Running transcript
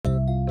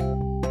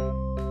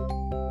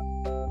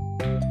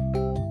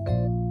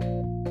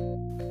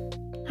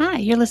Hi,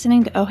 you're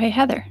listening to Oh Hey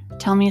Heather,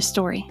 Tell Me a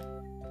Story.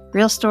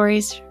 Real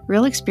stories,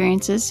 real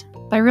experiences,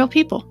 by real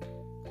people.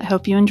 I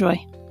hope you enjoy.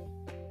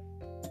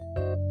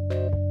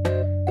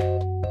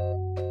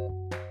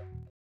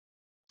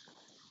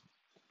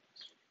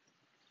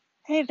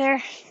 Hey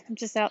there, I'm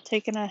just out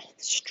taking a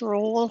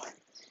stroll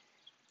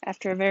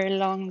after a very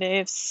long day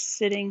of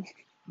sitting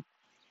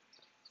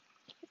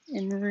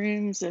in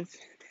rooms of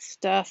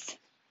stuff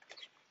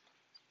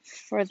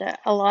for the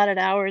allotted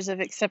hours of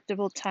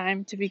acceptable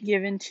time to be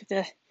given to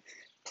the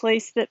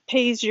place that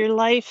pays your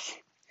life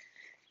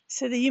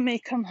so that you may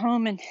come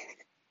home and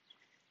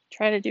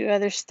try to do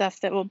other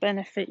stuff that will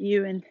benefit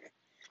you and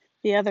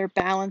the other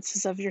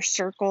balances of your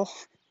circle.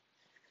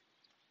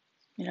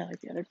 You know,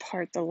 like the other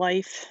part, the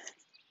life,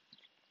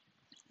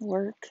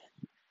 work.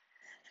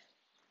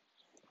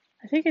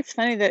 I think it's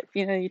funny that,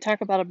 you talk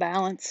about a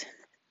balance,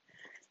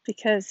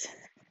 because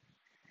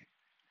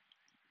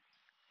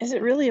is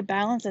it really a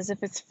balance as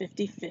if it's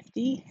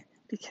 50-50?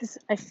 Because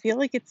I feel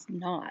like it's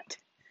not.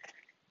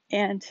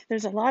 And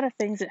there's a lot of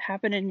things that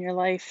happen in your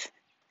life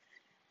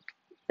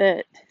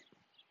that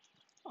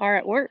are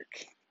at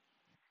work.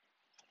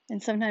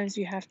 And sometimes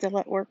you have to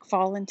let work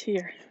fall into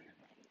your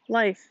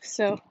life.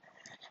 So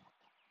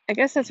I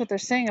guess that's what they're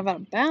saying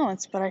about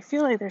balance, but I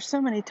feel like there's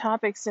so many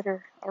topics that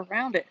are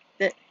around it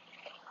that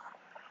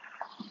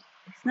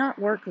it's not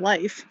work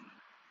life.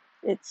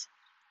 It's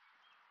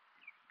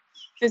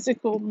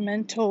physical,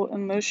 mental,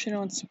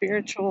 emotional, and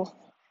spiritual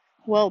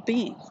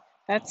well-being.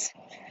 That's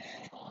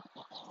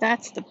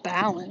the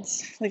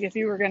balance. Like if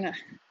you were gonna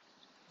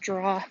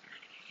draw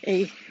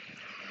a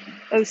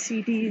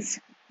OCD's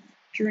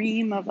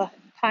dream of a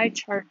pie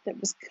chart that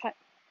was cut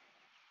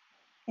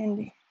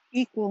in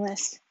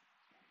equalness,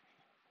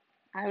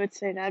 I would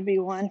say that'd be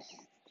one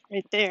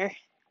right there.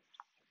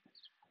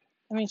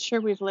 I mean, sure,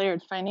 we've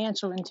layered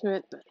financial into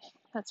it, but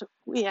that's what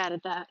we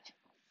added that.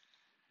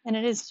 And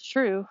it is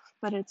true,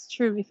 but it's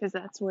true because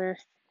that's where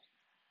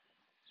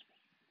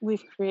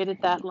we've created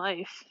that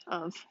life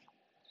of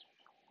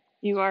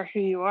you are who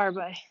you are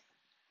by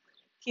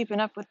keeping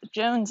up with the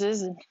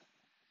Joneses, and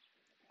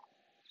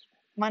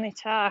money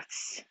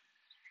talks,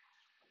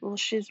 little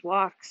shiz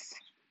walks.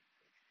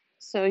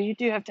 So you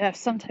do have to have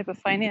some type of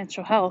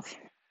financial health.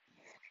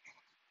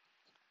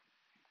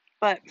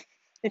 But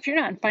if you're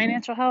not in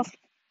financial health,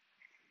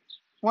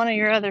 one of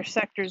your other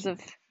sectors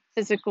of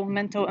physical,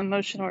 mental,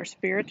 emotional, or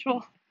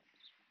spiritual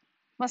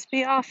must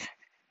be off.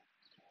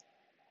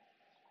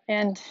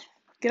 And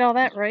get all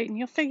that right and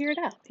you'll figure it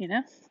out,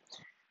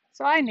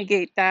 So I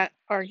negate that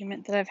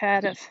argument that I've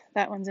had of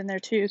that one's in there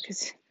too,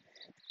 because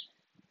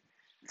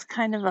it's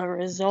kind of a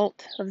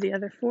result of the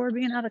other four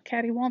being out of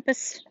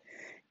cattywampus,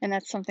 and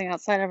that's something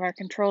outside of our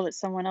control that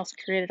someone else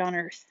created on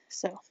Earth.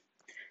 So,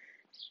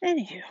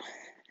 anywho,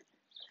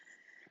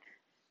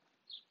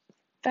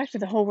 back to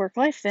the whole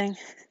work-life thing.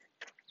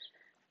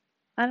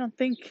 I don't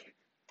think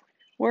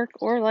work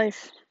or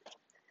life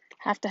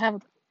have to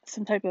have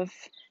some type of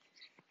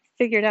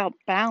figured out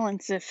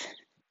balance if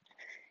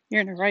you're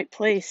in the right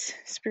place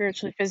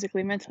spiritually,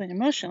 physically, mentally, and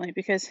emotionally,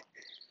 because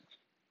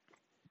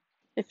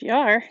if you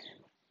are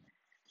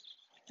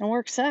and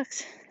work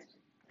sucks,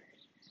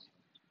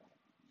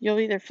 you'll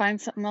either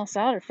find something else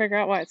out or figure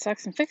out why it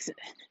sucks and fix it,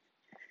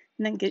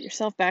 and then get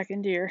yourself back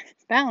into your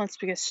balance,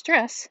 because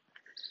stress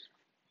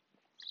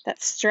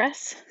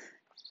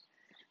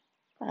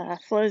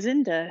flows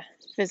into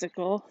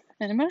physical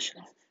and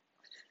emotional.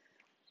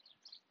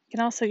 It can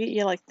also get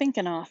you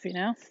thinking off,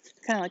 kind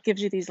of like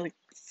gives you these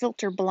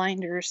filter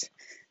blinders,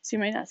 so you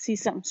might not see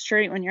something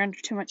straight when you're under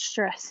too much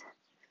stress.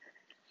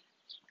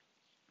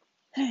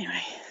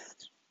 Anyway,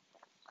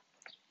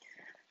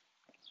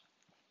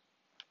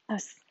 I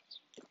was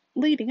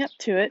leading up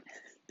to it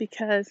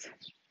because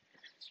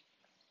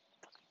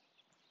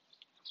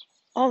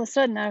all of a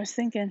sudden I was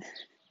thinking,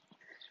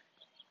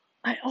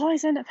 I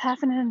always end up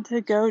having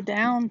to go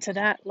down to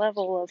that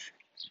level of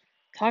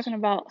talking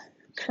about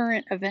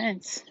current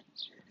events,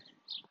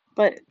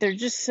 but they're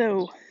just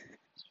so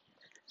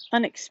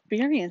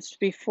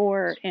unexperienced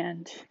before,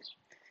 and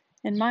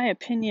in my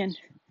opinion,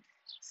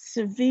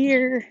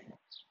 severe.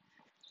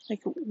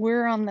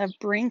 We're on the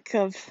brink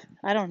of,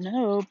 I don't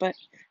know, but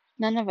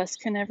none of us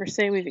can ever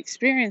say we've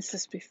experienced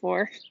this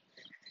before.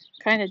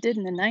 Kind of did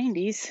in the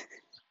 90s,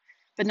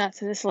 but not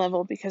to this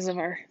level because of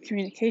our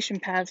communication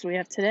paths we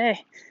have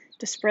today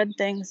to spread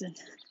things and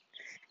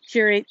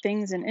curate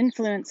things and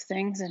influence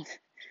things and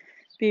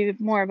be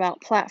more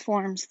about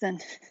platforms than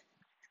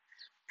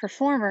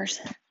performers.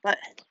 But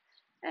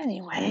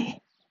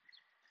anyway,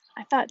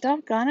 I thought,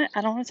 doggone it,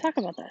 I don't want to talk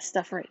about that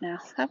stuff right now.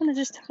 I want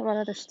to just talk about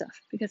other stuff,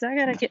 because I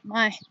got to get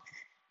my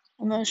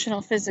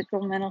emotional,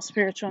 physical, mental,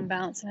 spiritual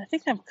imbalance. And I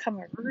think I've come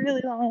a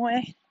really long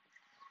way.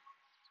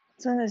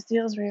 It's one of those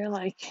deals where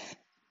you're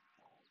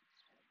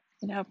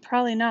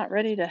probably not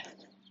ready to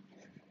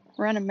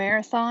run a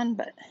marathon,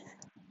 but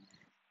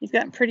you've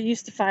gotten pretty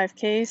used to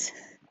 5Ks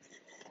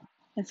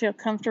and feel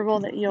comfortable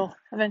that you'll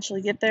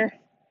eventually get there.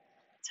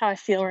 That's how I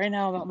feel right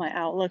now about my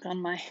outlook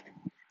on my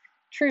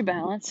true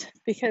balance,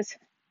 because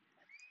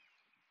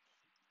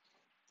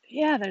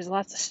yeah, there's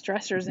lots of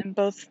stressors in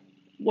both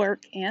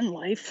work and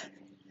life.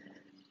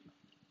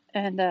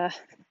 And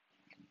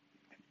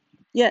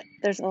yet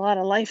there's a lot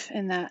of life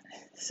in that.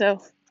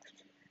 So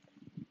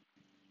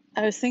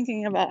I was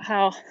thinking about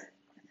how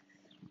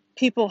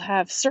people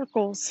have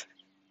circles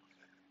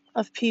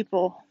of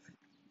people.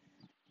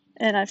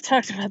 And I've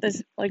talked about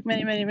this like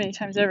many, many, many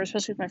times over,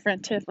 especially with my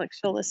friend Tiff. Like,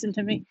 she'll listen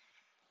to me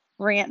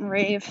rant and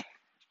rave.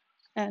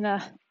 And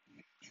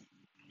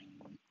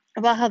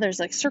about how there's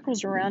like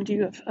circles around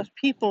you of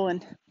people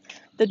and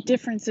the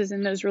differences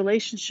in those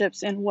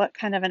relationships and what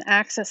kind of an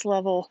access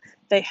level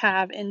they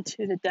have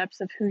into the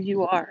depths of who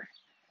you are.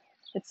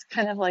 It's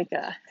kind of like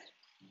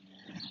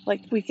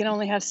we can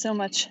only have so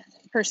much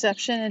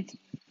perception,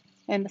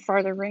 and the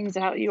farther rings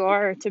out you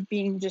are to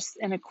being just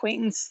an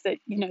acquaintance that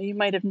you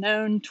might have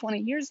known 20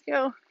 years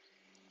ago,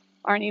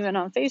 aren't even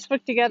on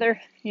Facebook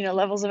together,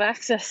 levels of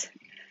access.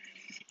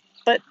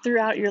 But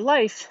throughout your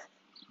life,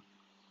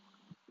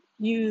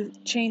 you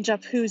change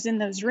up who's in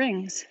those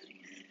rings,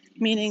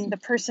 meaning the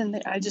person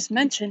that I just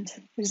mentioned,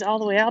 who's all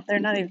the way out there,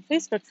 not even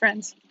Facebook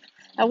friends,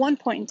 at one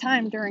point in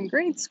time during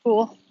grade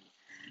school,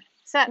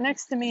 sat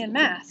next to me in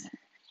math,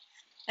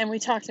 and we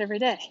talked every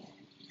day.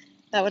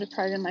 That would have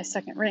probably been my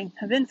second ring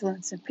of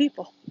influence in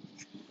people.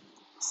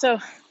 So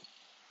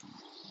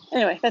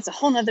anyway, that's a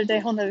whole nother day,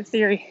 whole nother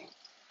theory.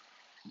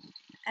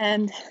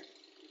 And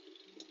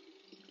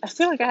I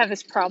feel like I have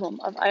this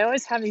problem of I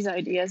always have these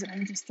ideas and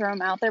I just throw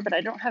them out there, but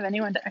I don't have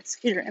anyone to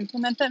execute or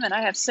implement them. And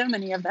I have so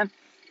many of them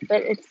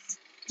that it's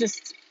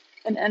just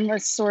an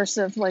endless source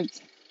of like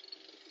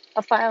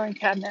a filing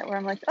cabinet where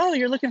I'm like, oh,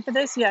 you're looking for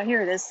this? Yeah,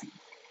 here it is.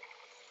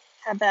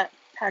 Had that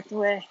packed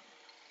away.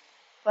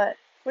 But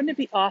wouldn't it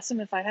be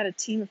awesome if I had a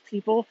team of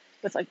people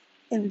with like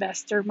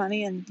investor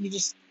money and you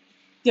just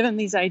give them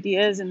these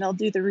ideas and they'll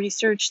do the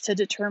research to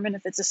determine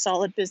if it's a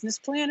solid business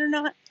plan or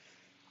not?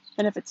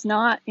 And if it's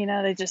not,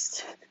 they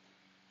just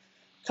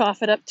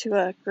cough it up to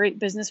a great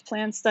business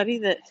plan study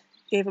that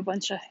gave a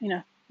bunch of,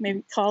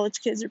 maybe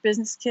college kids or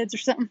business kids or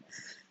something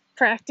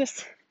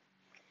practice.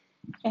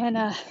 And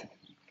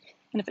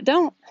if it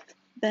don't,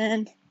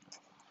 then,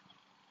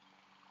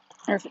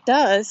 or if it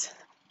does,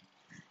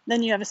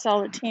 then you have a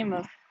solid team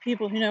of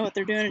people who know what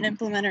they're doing and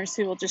implementers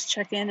who will just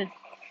check in and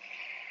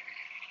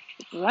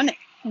run it.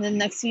 And then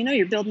next thing you know,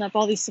 you're building up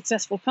all these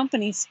successful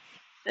companies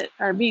that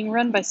are being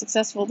run by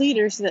successful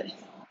leaders that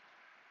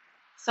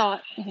saw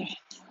it.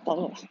 Blah,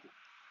 blah, blah.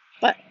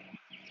 But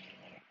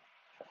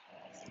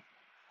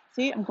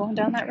see, I'm going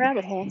down that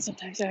rabbit hole and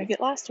sometimes I get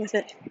lost with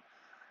it.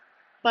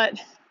 But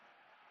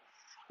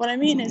what I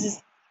mean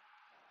is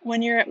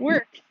when you're at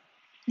work,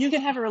 you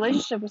can have a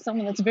relationship with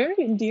someone that's very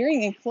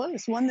endearing and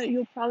close, one that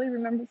you'll probably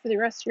remember for the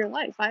rest of your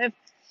life. I have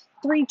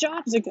 4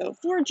 jobs ago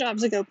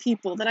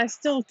people that I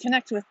still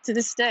connect with to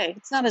this day.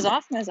 It's not as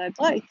often as I'd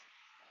like,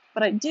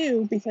 but I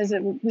do because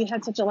we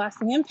had such a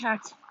lasting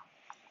impact.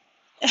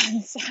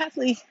 And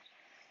sadly,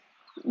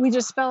 we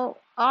just fell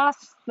off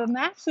the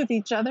maps with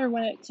each other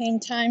when it came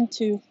time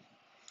to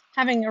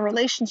having a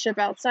relationship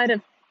outside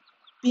of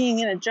being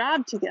in a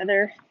job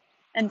together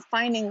and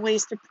finding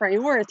ways to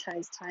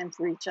prioritize time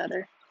for each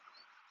other.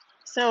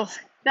 So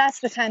that's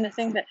the kind of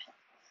thing that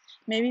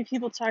maybe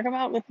people talk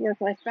about with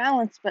work-life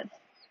balance, but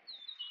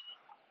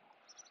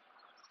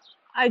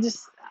I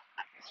just,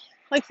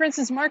 like for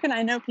instance, Mark and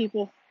I know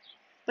people,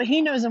 but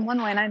he knows them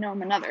one way and I know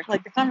them another.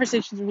 Like the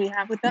conversations we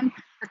have with them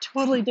are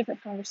totally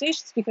different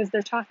conversations because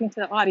they're talking to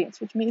the audience,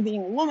 which me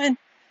being a woman,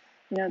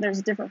 there's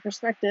a different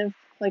perspective.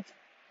 Like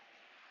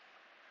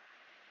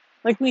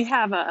we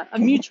have a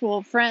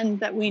mutual friend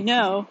that we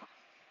know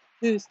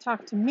who's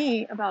talked to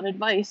me about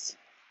advice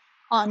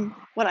on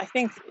what I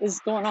think is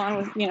going on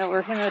with,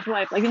 or him and his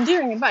wife, like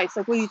endearing advice,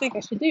 like what do you think I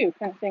should do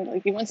kind of thing.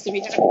 Like he wants to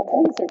be happy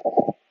with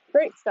research.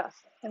 Great stuff.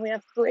 And we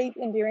have great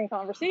endearing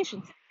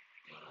conversations.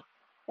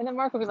 And then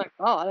Mark will be like,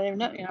 oh, I don't even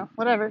know,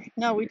 whatever.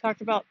 No, we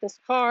talked about this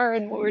car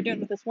and what we're doing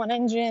with this one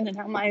engine and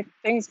how my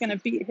thing's going to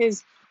beat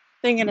his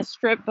thing in a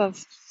strip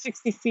of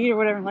 60 feet or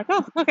whatever. I'm like,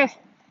 oh, okay.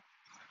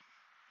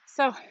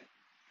 So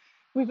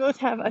we both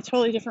have a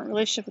totally different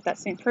relationship with that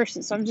same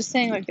person. So I'm just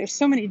saying, like, there's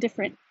so many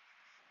different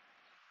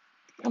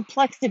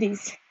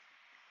complexities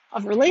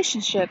of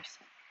relationships.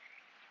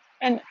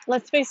 And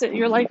let's face it,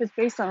 your life is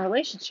based on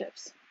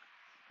relationships.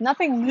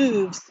 Nothing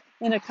moves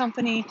in a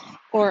company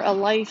or a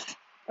life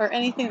or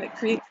anything that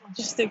creates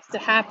logistics to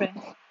happen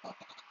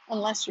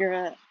unless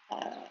you're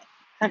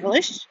have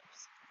relationships.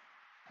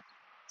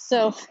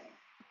 So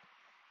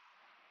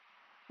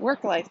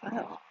work life, I don't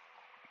know.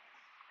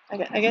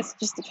 I guess it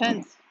just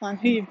depends on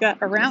who you've got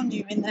around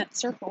you in that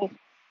circle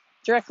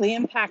directly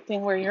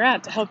impacting where you're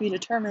at to help you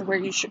determine where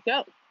you should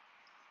go.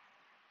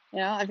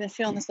 I've been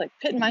feeling this like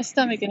pit in my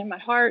stomach and in my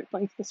heart,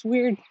 like this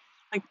weird,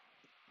 like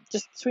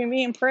just between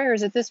me and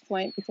prayers at this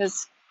point,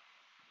 because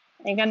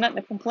I ain't got nothing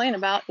to complain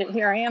about. Yet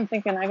here I am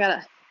thinking I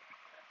got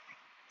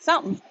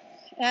something.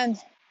 And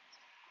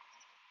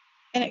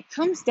it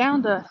comes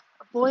down to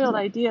a boiled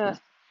idea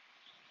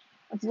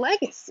of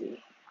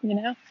legacy,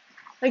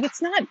 Like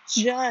it's not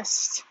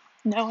just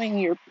knowing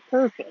your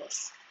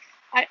purpose.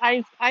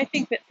 I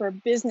think that for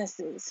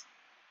businesses,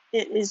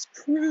 it is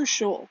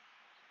crucial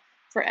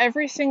for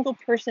every single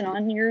person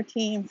on your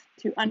team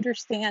to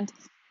understand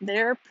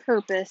their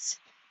purpose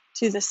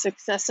to the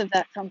success of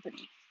that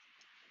company.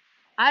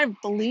 I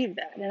believe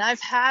that, and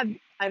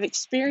I've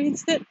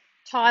experienced it,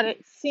 taught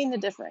it, seen the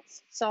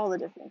difference, saw the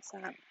difference.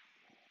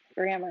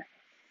 Grammar.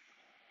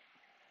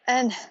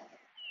 And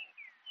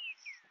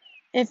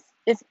if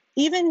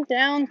even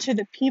down to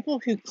the people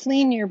who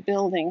clean your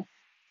building,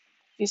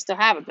 if you still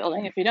have a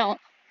building, if you don't,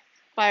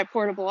 buy a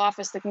portable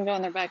office that can go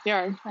in their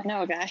backyard. I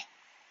know a guy.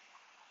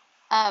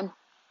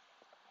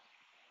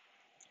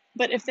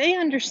 But if they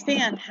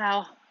understand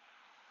how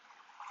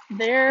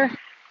their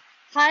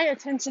high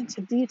attention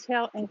to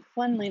detail and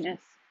cleanliness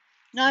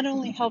not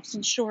only helps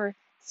ensure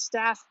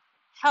staff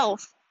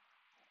health,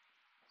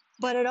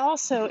 but it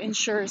also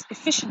ensures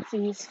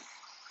efficiencies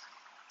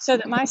so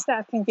that my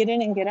staff can get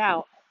in and get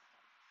out,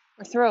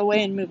 or throw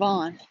away and move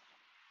on,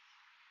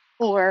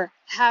 or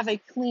have a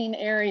clean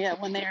area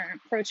when they're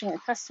approaching a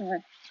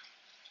customer.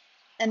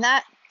 And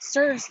that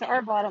serves to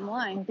our bottom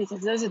line,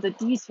 because those are the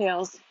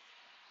details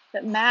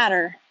that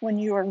matter when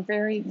you are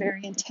very,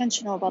 very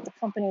intentional about the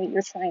company that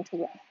you're trying to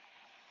run.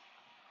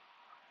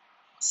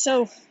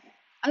 So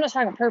I'm not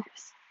talking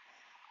purpose.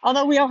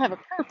 Although we all have a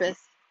purpose,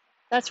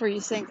 that's where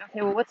you think,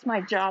 okay, well, what's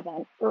my job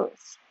on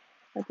earth?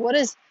 Like, what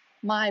is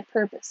my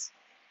purpose?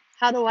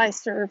 How do I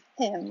serve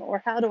him?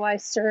 Or how do I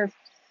serve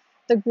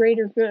the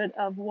greater good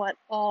of what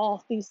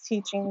all these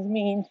teachings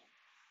mean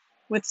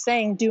with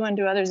saying, do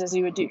unto others as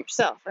you would do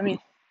yourself? I mean,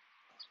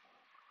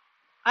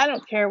 I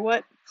don't care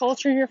what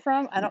culture you're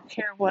from. I don't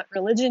care what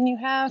religion you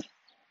have.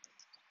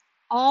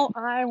 All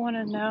I want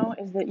to know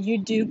is that you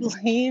do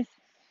believe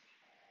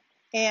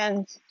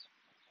and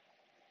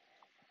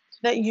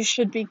that you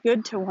should be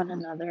good to one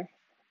another.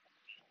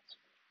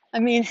 I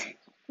mean,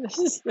 this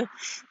is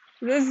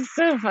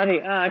so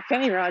funny.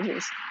 Kenny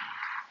Rogers.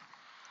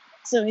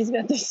 So he's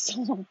got this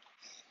song. I'm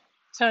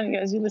telling you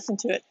guys, you listen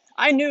to it.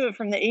 I knew it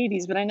from the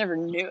 80s, but I never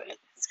knew it.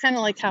 It's kind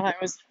of like how I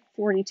was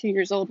 42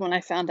 years old when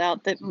I found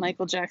out that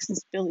Michael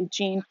Jackson's Billie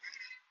Jean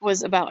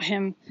was about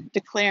him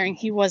declaring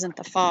he wasn't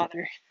the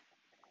father,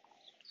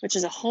 which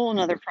is a whole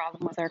nother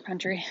problem with our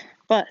country.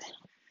 But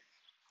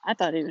I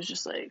thought he was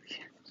just like,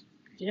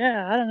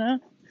 yeah, I don't know,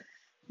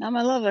 not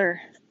my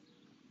lover,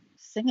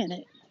 singing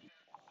it.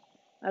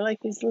 I like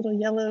his little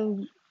yellow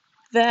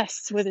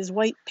vest with his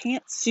white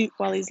pantsuit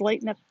while he's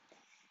lighting up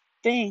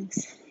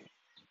things.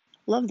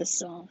 Love this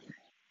song.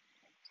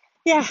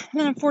 Yeah, and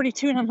then I'm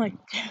 42 and I'm like,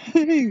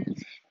 dang,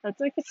 that's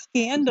like a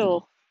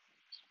scandal.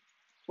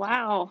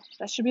 Wow,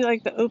 that should be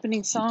like the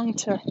opening song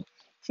to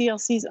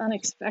TLC's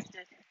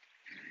Unexpected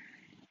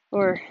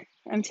or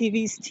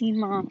MTV's Teen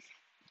Mom.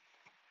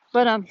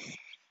 But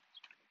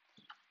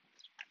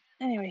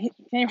anyway,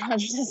 Kenny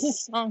Rogers has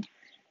this song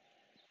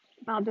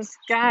about this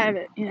guy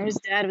that, his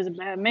dad was a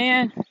bad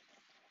man.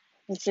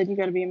 He said, you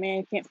gotta be a man,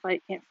 you can't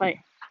fight, can't fight.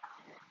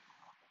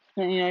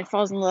 And he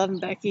falls in love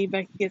with Becky.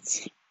 Becky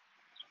gets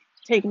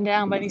taken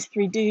down by these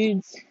three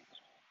dudes.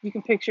 You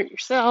can picture it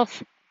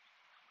yourself.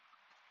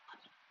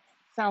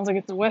 Sounds like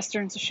it's a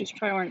Western, so she's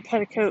probably wearing a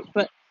petticoat,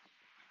 but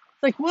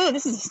it's like, whoa,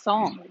 this is a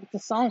song. It's a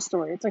song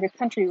story. It's like a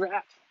country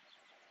rap.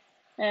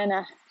 And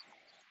the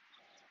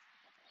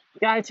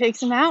guy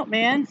takes him out,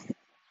 man.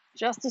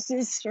 Justice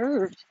is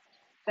served.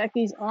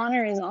 Becky's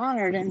honor is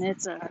honored, and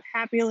it's a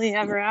happily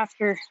ever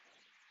after.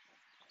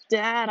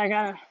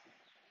 Dad,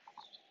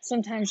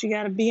 sometimes you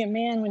gotta be a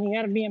man when you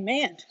gotta be a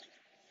man.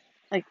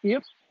 Like,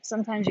 yep,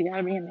 sometimes you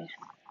gotta be a man.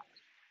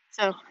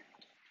 So,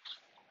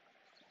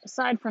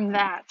 aside from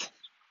that,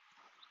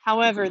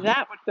 however,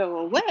 that would go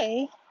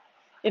away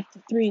if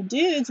the three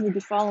dudes would be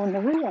following the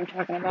rule I'm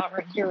talking about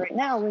right here, right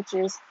now, which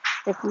is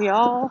if we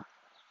all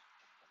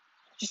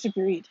just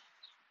agreed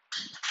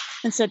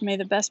and said, may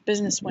the best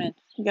business win.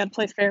 You got to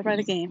play fair by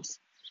the games.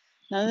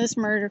 None of this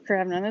murder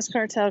crap, none of this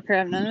cartel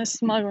crap, none of this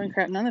smuggling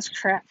crap, none of this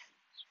crap.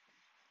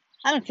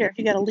 I don't care if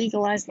you got to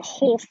legalize the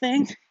whole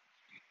thing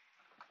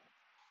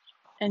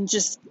and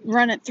just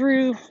run it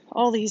through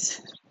all these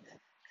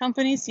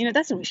companies.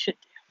 That's what we should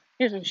do.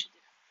 Here's what we should do.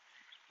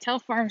 Tell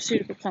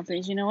pharmaceutical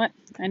companies, you know what?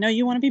 I know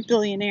you want to be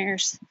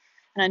billionaires,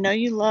 and I know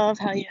you love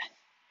how you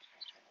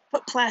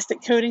put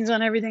plastic coatings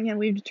on everything, and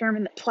we've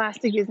determined that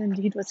plastic is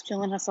indeed what's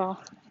killing us all.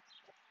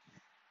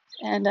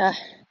 And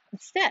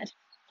instead,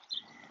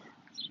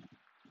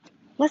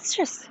 let's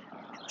just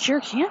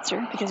cure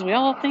cancer, because we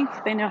all think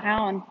they know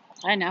how, and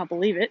I now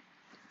believe it.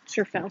 I'm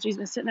sure Fauci's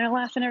been sitting there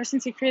laughing ever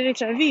since he created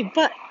HIV,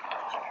 but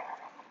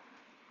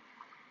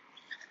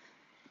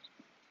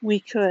we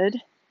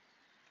could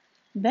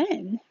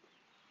then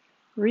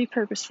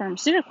repurpose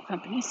pharmaceutical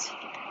companies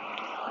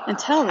and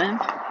tell them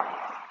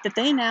that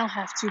they now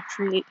have to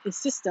create a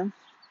system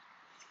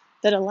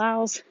that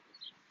allows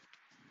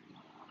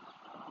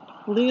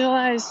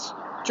legalized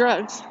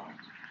drugs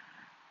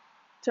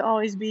to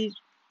always be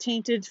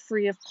tainted,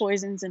 free of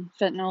poisons and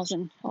fentanyls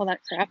and all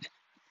that crap,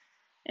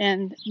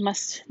 and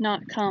must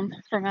not come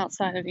from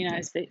outside of the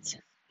United States.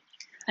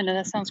 I know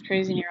that sounds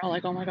crazy and you're all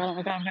like, oh my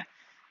God.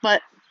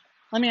 But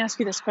let me ask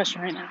you this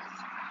question right now.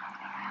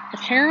 If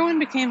heroin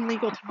became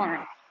legal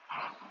tomorrow,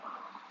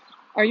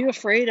 are you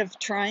afraid of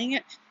trying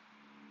it?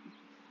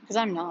 Because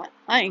I'm not.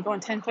 I ain't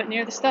going 10 foot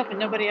near the stuff and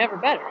nobody ever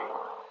better.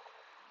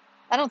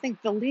 I don't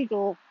think the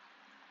legal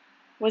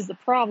was the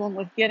problem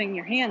with getting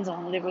your hands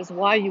on it. It was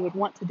why you would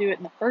want to do it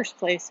in the first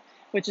place,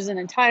 which is an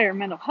entire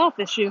mental health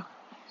issue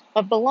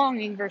of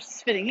belonging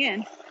versus fitting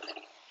in.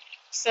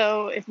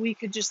 So if we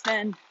could just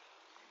then,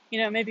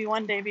 maybe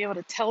one day be able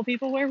to tell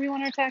people where we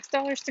want our tax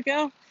dollars to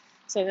go,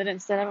 so that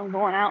instead of them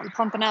going out and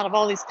pumping out of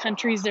all these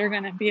countries, they're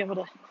going to be able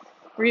to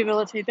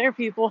rehabilitate their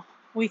people,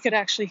 we could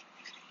actually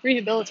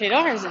rehabilitate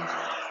ours and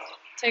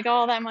take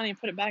all that money and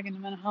put it back into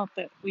mental health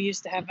that we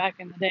used to have back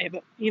in the day.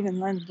 But even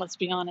then, let's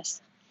be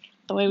honest,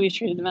 the way we've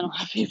treated the mental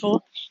health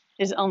people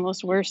is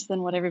almost worse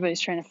than what everybody's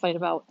trying to fight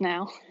about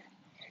now.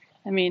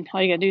 I mean,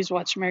 all you gotta do is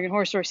watch American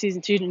Horror Story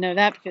Season 2 to know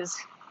that,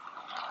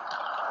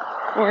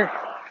 or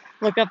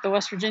look up the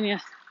West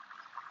Virginia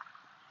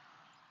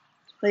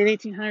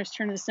late 1800s,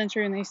 turn of the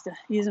century, and they used to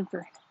use them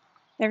for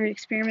every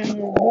experiment in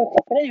the book.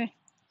 But anyway,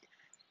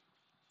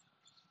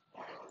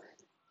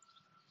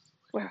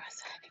 where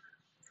was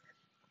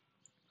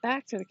I?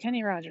 Back to the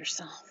Kenny Rogers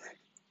song.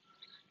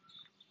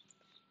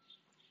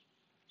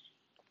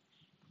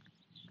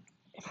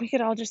 If we could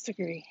all just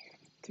agree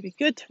to be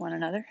good to one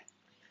another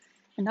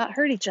and not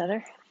hurt each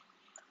other,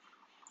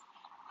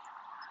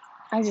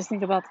 I just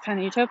think about the kind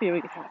of utopia we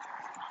could have.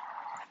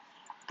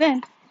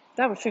 Then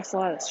that would fix a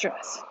lot of the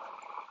stress.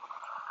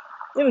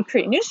 It would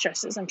create new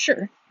stresses, I'm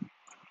sure,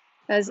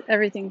 as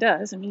everything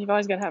does. I mean, you've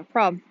always got to have a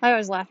problem. I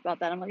always laugh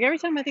about that. I'm like, every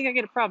time I think I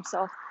get a problem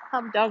solved,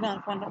 how doggone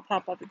if one don't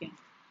pop up again.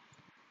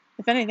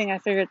 If anything, I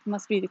figure it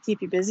must be to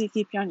keep you busy,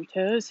 keep you on your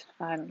toes.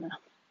 I don't know.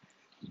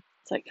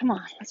 It's like, come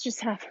on, let's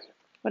just have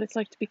what it's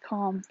like to be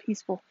calm,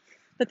 peaceful.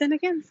 But then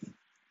again,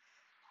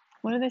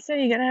 what do they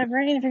say? You got to have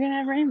rain if you're going to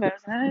have rainbows.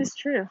 And that is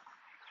true.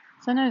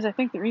 Sometimes I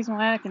think the reason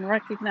why I can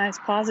recognize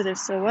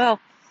positives so well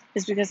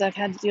is because I've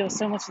had to deal with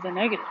so much of the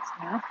negatives,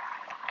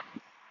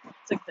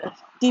 It's like the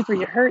deeper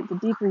you hurt, the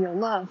deeper you'll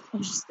love. You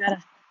just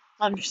gotta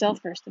love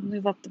yourself first and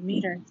move up the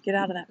meter and get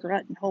out of that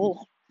rut and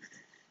hole,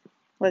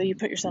 whether you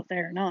put yourself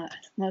there or not.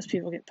 Most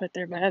people get put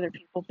there by other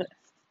people, but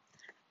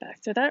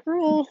back to that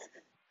rule,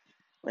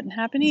 wouldn't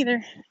happen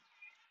either.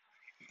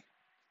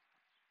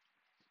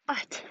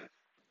 But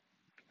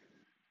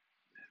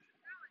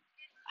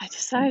I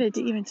decided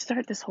to even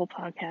start this whole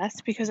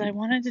podcast because I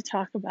wanted to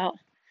talk about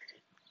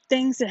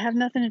things that have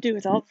nothing to do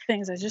with all the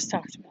things I just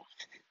talked about.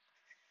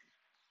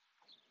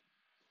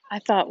 I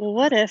thought, well,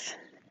 what if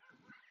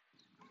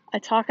I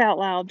talk out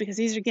loud? Because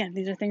these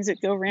are things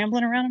that go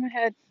rambling around in my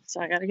head,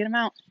 so I got to get them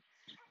out.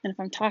 And if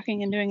I'm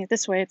talking and doing it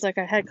this way, it's like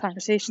I had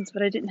conversations,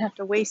 but I didn't have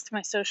to waste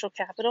my social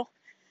capital,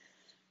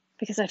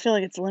 because I feel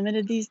like it's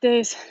limited these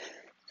days.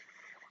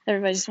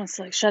 Everybody just wants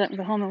to shut up and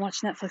go home and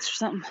watch Netflix or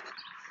something.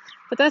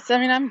 But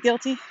I'm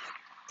guilty,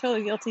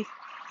 totally guilty.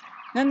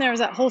 And then there was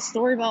that whole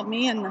story about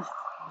me and the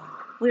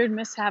weird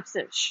mishaps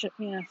that,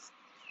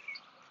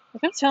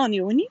 like I'm telling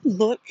you, when you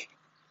look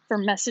for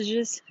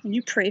messages, when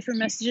you pray for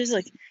messages,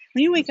 like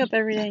when you wake up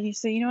every day and you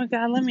say, you know what,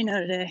 God, let me know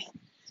today,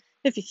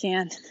 if you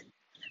can,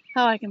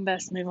 how I can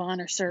best move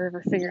on or serve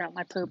or figure out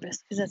my purpose,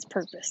 because that's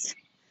purpose.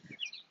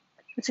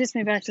 Which gets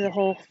me back to the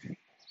whole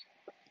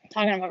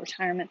talking about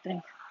retirement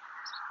thing.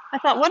 I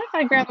thought, what if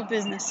I grab a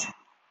business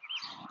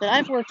that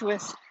I've worked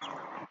with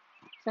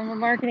from a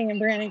marketing and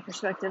branding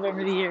perspective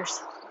over the years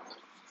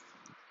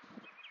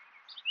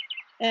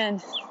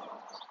and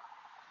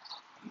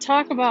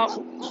talk about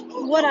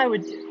what I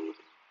would do.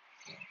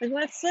 Like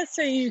let's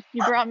say you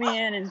brought me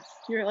in and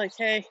you're like,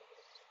 hey,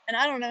 and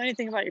I don't know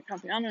anything about your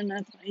company. I don't know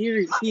nothing about you or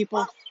your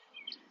people,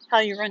 how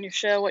you run your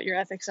show, what your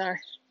ethics are.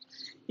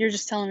 You're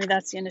just telling me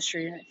that's the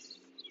industry you're in.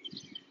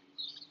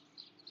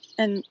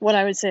 And what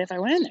I would say if I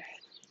went in there,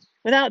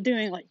 without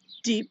doing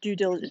deep due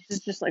diligence, it's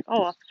just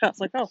off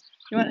the cuff,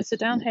 you want to sit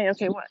down? Hey,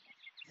 okay, what?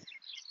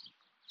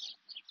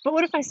 But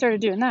what if I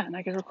started doing that and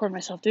I could record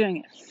myself doing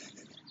it?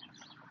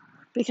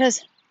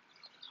 Because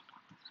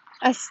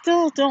I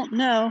still don't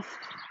know,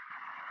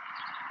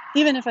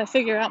 even if I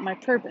figure out my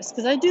purpose,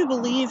 because I do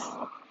believe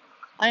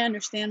I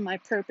understand my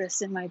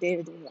purpose in my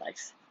day-to-day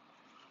life.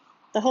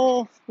 The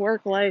whole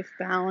work-life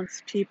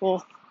balance,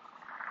 people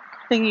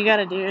thing you got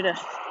to do to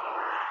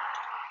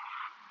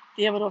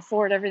be able to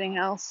afford everything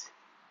else,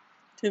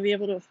 to be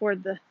able to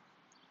afford the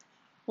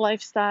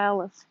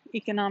lifestyle of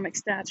economic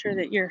stature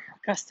that you're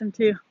accustomed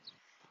to.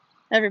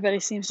 Everybody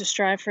seems to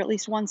strive for at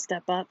least one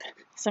step up.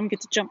 Some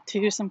get to jump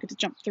 2, some get to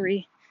jump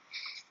 3.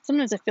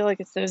 Sometimes I feel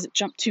like it's those that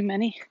jump too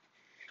many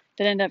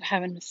that end up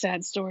having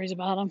sad stories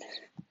about them.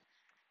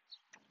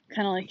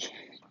 Kind of like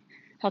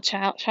how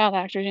child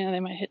actors, they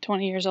might hit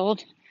 20 years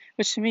old,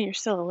 which to me, you're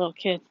still a little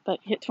kid, but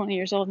you hit 20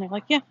 years old and they're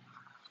like, yeah,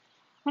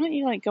 why don't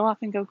you go off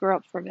and go grow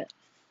up for a bit?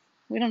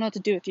 We don't know what to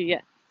do with you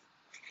yet.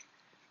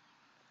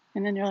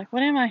 And then you're like,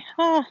 what am I?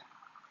 Oh,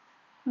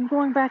 I'm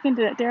going back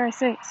into that, dare I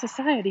say,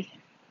 society.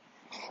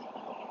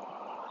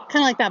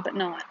 Kind of like that, but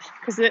not.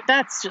 Because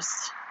that's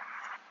just,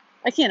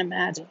 I can't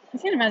imagine. I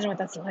can't imagine what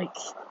that's like.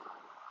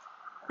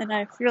 And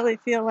I really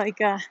feel like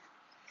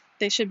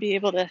they should be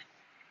able to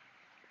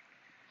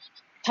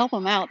help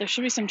them out. There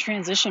should be some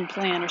transition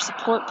plan or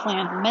support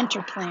plan or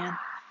mentor plan.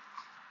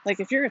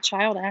 Like if you're a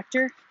child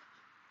actor,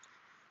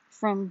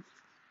 from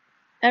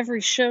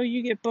every show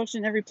you get booked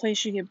and every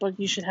place you get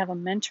booked, you should have a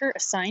mentor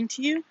assigned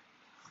to you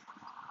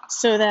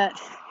so that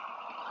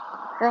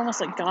they're almost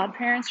like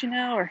godparents,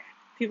 or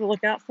people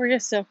look out for you.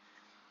 So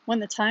when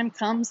the time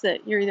comes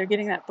that you're either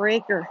getting that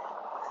break or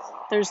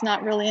there's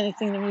not really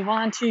anything to move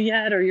on to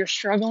yet, or you're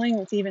struggling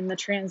with even the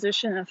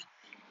transition of,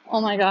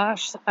 oh my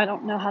gosh, I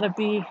don't know how to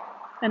be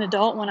an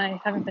adult when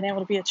I haven't been able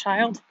to be a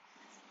child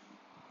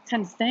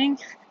kind of thing.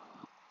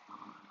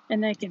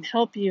 And they can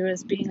help you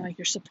as being like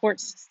your support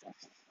system.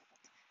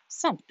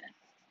 Something.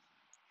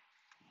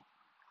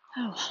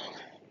 Oh,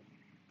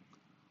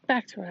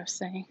 back to what I was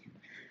saying.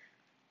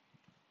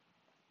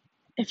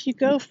 If you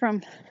go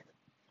from,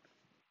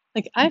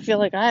 like, I feel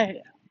like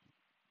I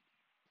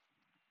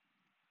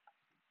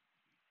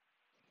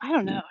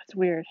don't know, it's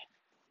weird.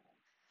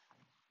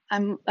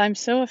 I'm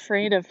so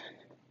afraid of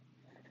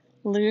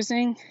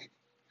losing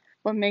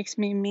what makes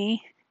me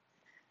me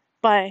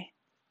by,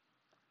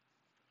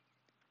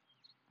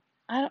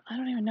 I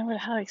don't even know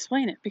how to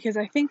explain it, because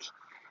I think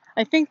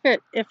that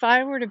if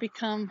I were to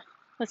become,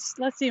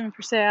 let's even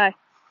say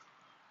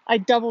I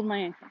doubled my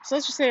income. So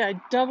let's just say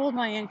I doubled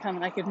my income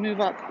and I could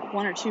move up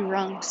 1 or 2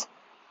 rungs.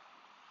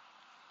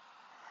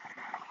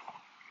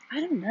 I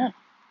don't know.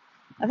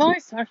 I've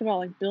always talked about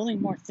like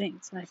building more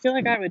things, and I feel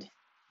like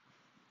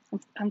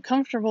I'm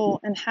comfortable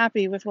and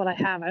happy with what I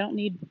have. I don't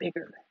need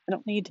bigger. I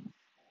don't need,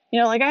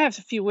 like I have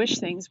a few wish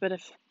things, but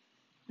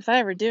if I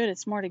ever do it,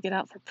 it's more to get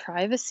out for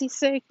privacy's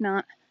sake,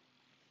 not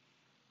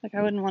like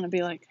I wouldn't want to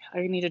be like,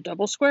 I need a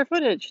double square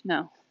footage.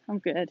 No, I'm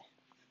good.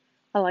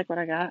 I like what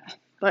I got.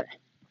 But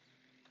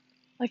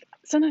like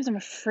sometimes I'm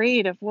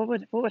afraid of what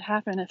would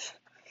happen if,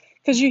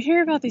 because you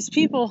hear about these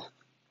people,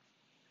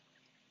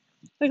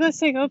 like let's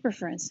take Oprah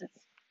for instance.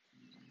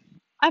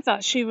 I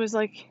thought she was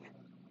like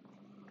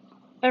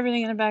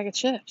everything in a bag of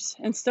chips,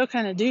 and still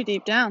kind of do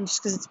deep down,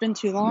 just because it's been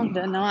too long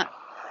to not.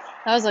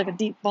 That was like a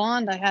deep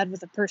bond I had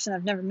with a person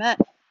I've never met,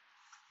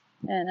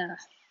 and I'm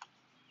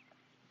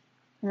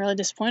really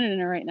disappointed in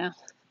her right now.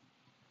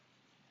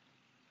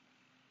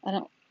 I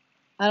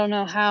don't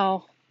know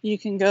how you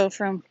can go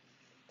from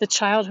the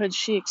childhood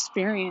she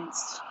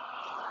experienced,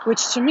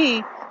 which to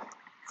me,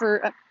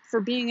 for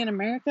being in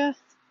America,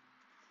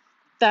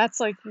 that's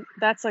like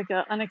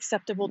an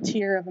unacceptable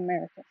tier of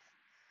America.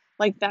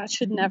 Like that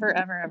should never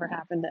ever ever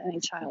happen to any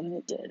child, and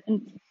it did.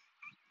 And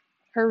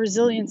her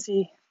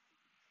resiliency,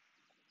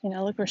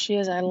 look where she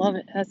is. I love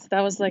it.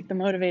 That was like the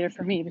motivator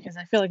for me, because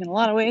I feel like in a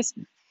lot of ways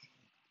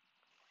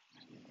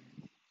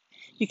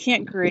you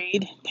can't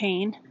grade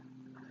pain.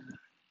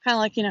 Kind of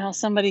like how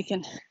somebody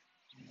can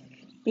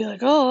be like,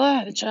 oh, I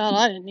had a child,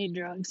 I didn't need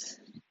drugs.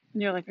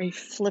 And you're like, are you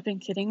flipping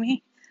kidding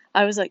me?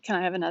 I was like, can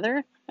I have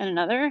another and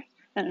another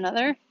and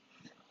another?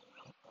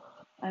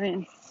 I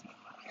mean,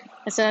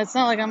 I said, it's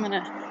not like I'm going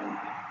to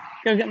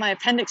go get my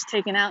appendix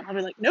taken out. And I'll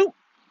be like, nope,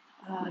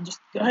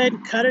 just go ahead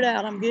and cut it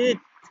out. I'm good.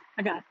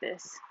 I got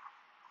this.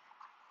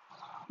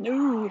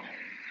 No,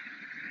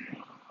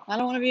 I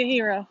don't want to be a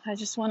hero. I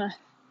just want to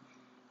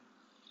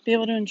be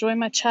able to enjoy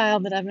my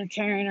child that I've been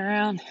carrying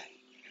around.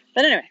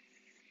 But anyway,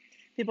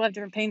 people have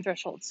different pain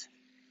thresholds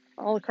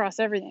all across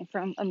everything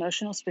from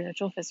emotional,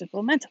 spiritual,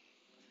 physical, mental.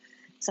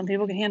 Some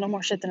people can handle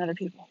more shit than other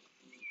people.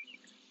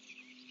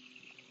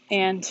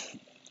 And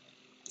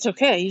it's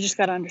okay. You just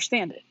got to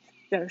understand it.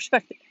 You got to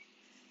respect it.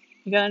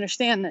 You got to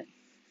understand that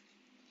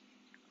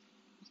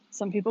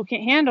some people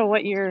can't handle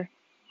what you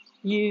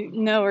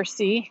know or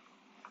see.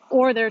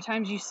 Or there are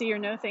times you see or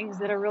know things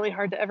that are really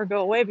hard to ever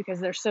go away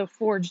because they're so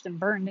forged and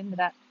burned into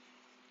that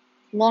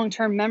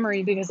long-term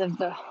memory because of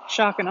the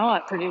shock and awe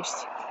it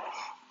produced.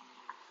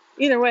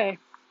 Either way,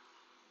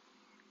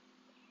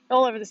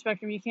 all over the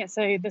spectrum, you can't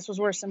say this was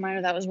worse than mine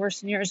or that was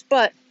worse than yours,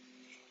 but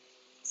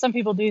some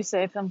people do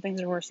say some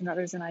things are worse than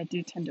others, and I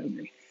do tend to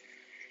agree.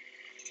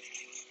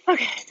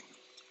 Okay,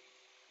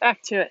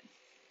 back to it.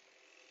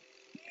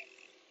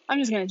 I'm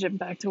just going to jump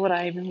back to what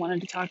I even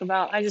wanted to talk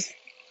about. I just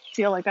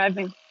feel like I've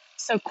been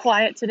so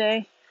quiet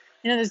today.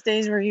 Those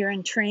days where you're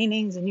in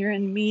trainings and you're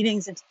in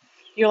meetings and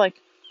you're like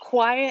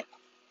quiet,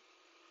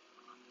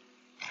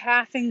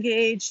 half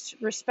engaged,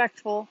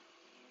 respectful.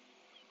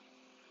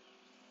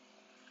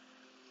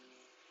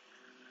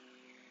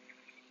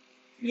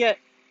 Yet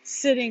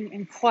sitting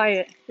and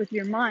quiet with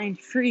your mind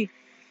free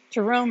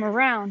to roam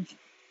around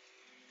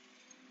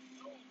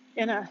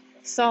in a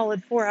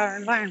solid 4-hour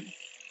environment.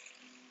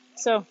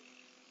 So,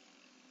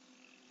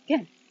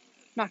 again,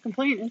 not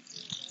complaining.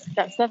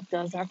 That stuff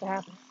does have to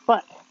happen.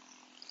 But,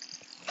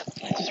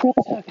 just really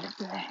talking it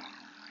today.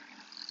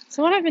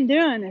 So what I've been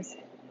doing is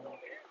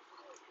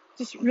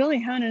just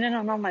really honing in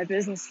on all my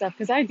business stuff,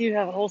 because I do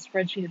have a whole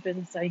spreadsheet of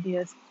business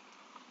ideas.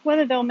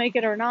 Whether they'll make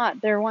it or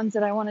not, they're ones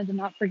that I wanted to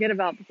not forget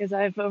about, because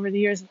over the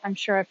years, I'm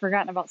sure I've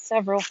forgotten about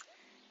several.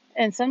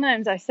 And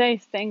sometimes I say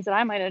things that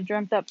I might have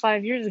dreamt up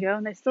 5 years ago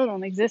and they still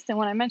don't exist. And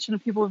when I mention them,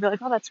 people will be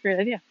like, oh, that's a great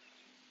idea.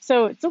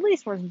 So it's at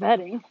least worth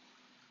vetting.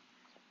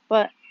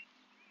 But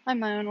I'm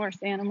my own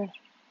worst animal.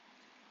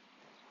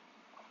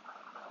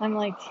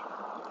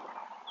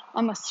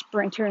 I'm a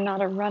sprinter,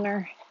 not a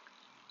runner.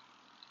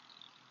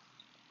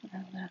 I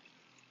don't know.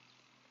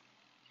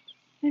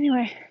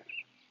 Anyway,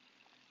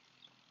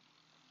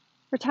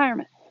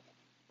 retirement.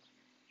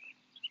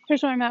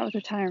 Here's where I'm at with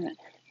retirement.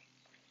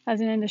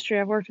 As an industry,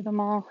 I've worked with them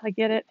all. I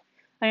get it.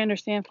 I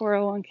understand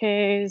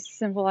 401ks,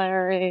 simple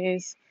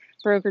IRAs,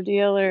 broker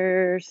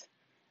dealers,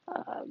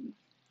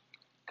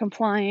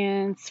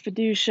 compliance,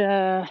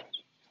 fiducia.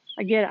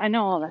 I get it. I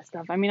know all that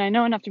stuff. I mean, I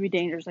know enough to be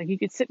dangerous. Like, you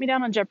could sit me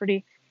down on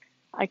Jeopardy.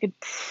 I could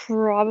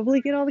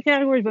probably get all the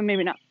categories, but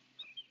maybe not.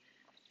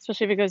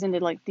 Especially if it goes into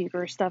like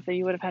deeper stuff that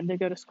you would have had to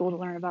go to school to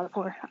learn about it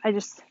for. I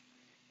just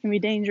can be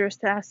dangerous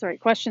to ask the right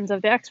questions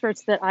of the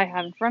experts that I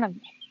have in front of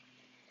me.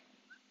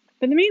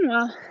 But in the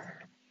meanwhile,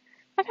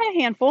 I've had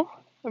a handful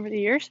over the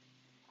years.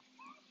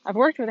 I've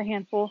worked with a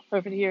handful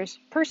over the years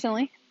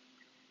personally.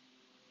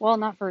 Well,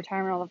 not for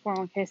retirement, all the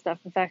 401k stuff.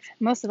 In fact,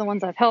 most of the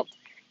ones I've helped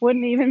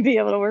wouldn't even be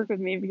able to work with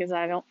me because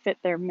I don't fit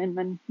their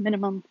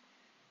minimum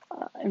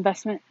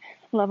investment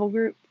level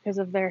group because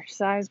of their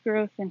size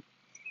growth. And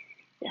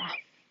yeah,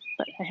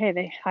 but hey,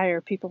 they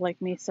hire people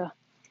like me, so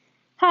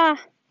guess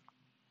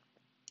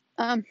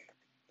I'm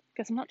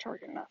not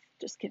charging enough.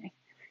 Just kidding.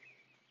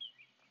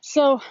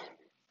 So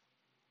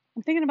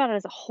I'm thinking about it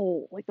as a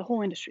whole, like the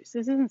whole industry. So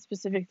this isn't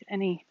specific to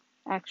any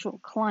actual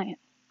client.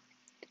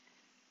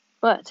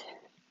 But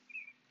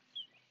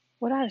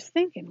what I was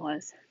thinking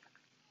was,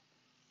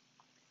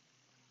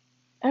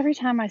 every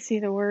time I see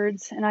the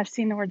words, and I've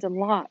seen the words a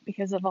lot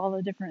because of all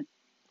the different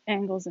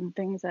angles and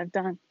things I've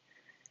done,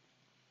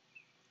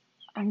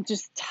 I'm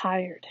just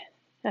tired.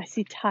 I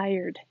see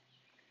tired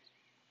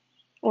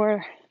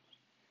or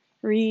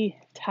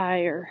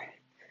retire.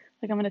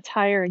 Like, I'm going to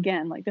tire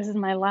again. Like, this is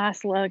my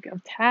last leg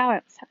of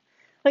talents.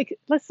 Like,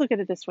 let's look at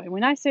it this way.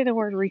 When I say the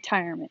word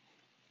retirement,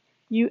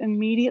 you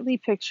immediately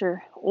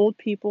picture old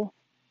people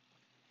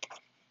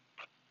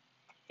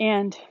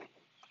and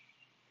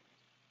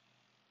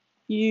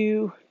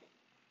you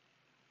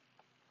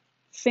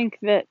think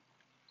that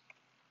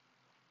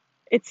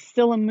it's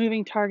still a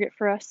moving target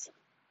for us.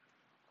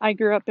 I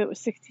grew up, it was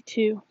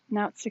 62,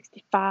 now it's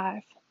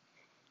 65.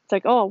 It's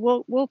like,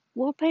 oh,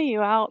 we'll pay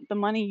you out the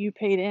money you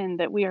paid in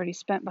that we already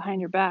spent behind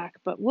your back,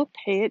 but we'll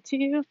pay it to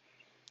you.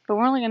 But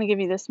we're only going to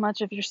give you this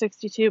much if you're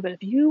 62. But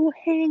if you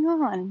hang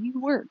on and you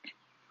work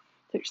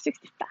till you're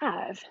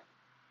 65,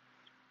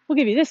 we'll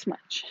give you this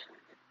much.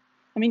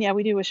 I mean, yeah,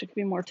 we do wish it could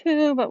be more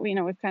too, but we've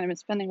kind of been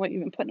spending what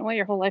you've been putting away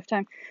your whole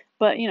lifetime.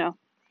 But, in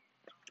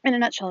a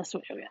nutshell, that's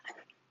what we got.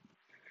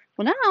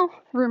 Well, now,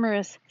 rumor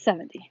is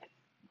 70.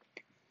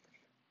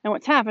 And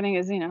what's happening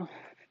is,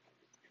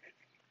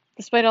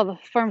 despite all the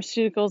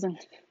pharmaceuticals and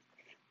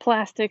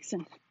plastics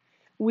and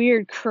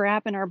weird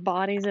crap in our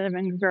bodies that have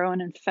been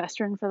growing and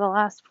festering for the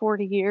last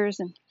 40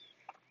 years, and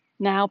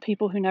now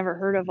people who never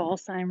heard of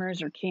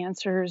Alzheimer's or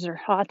cancers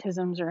or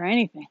autisms or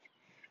anything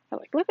are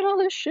like, look at all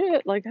this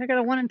shit. Like, I got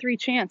a 1 in 3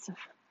 chance of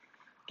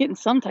getting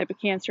some type of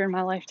cancer in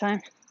my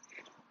lifetime.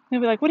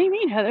 They'll be like, what do you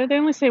mean, Heather? They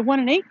only say 1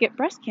 in 8 get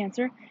breast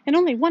cancer, and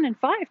only 1 in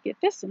 5 get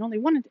this, and only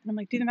 1 in... And I'm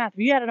like, do the math. If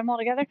you added them all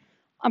together,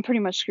 I'm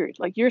pretty much screwed.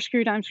 Like, you're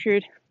screwed, I'm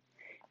screwed.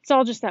 It's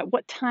all just at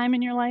what time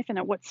in your life and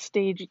at what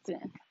stage it's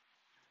in.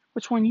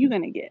 Which one you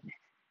going to get?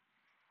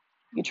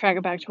 You can track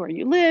it back to where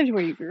you lived,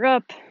 where you grew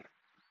up,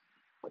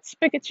 what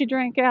spigots you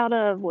drank out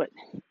of, what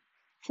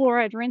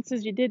fluoride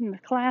rinses you did in the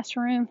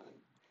classroom.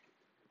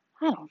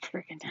 I don't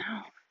freaking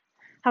know.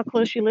 How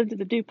close you lived to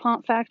the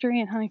DuPont factory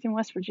in Huntington,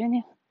 West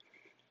Virginia.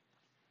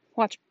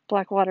 Watch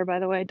Blackwater, by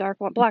the way.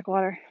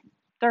 Blackwater.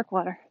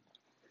 Darkwater.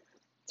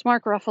 It's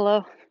Mark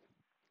Ruffalo.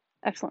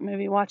 Excellent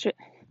movie. Watch it.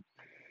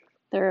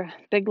 They're a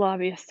big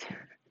lobbyist.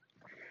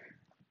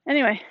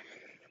 Anyway.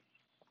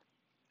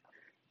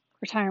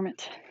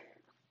 Retirement.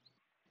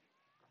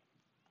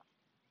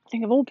 I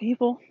think of old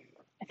people.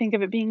 I think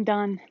of it being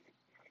done.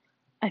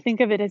 I think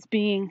of it as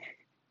being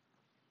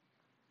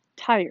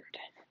tired.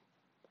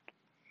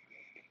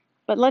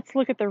 But let's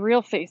look at the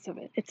real face of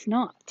it. It's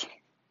not.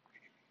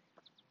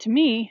 To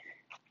me,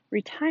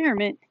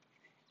 retirement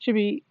should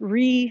be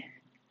reimagined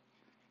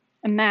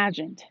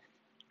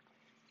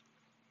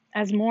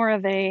as more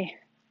of a,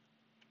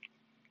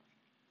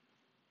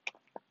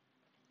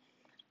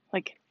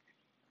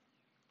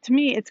 to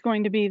me, it's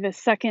going to be the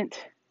second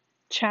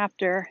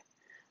chapter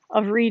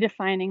of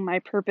redefining my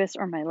purpose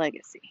or my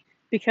legacy.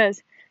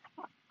 Because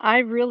I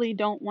really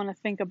don't want to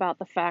think about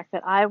the fact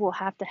that I will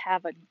have to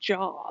have a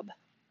job.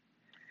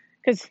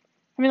 Because,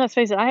 let's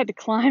face it, I had to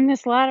climb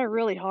this ladder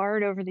really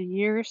hard over the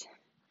years.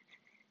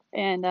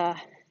 And, I'm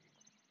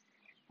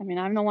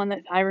the one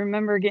that I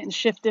remember getting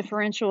shift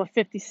differential of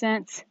 50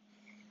 cents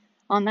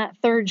on that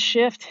third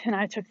shift. And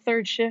I took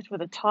third shift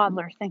with a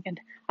toddler thinking,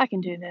 I can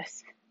do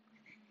this.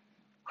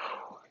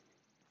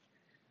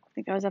 I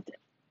think I was up to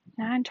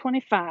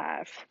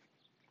 $9.25.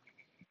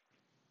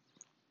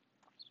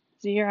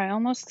 It's a year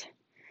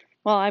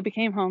I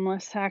became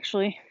homeless,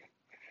 actually,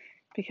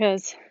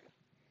 because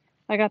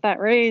I got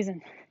that raise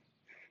and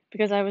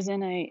because I was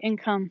in a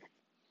income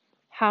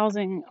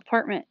housing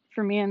apartment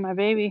for me and my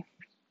baby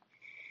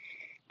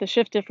the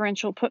shift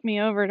differential put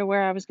me over to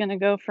where I was going to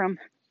go from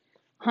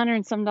 $100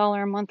 and some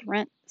a month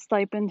rent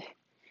stipend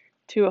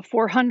to a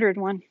 $400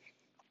 one,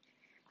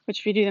 which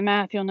if you do the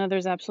math, you'll know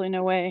there's absolutely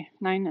no way.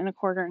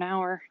 $9.25 an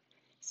hour,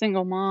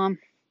 single mom,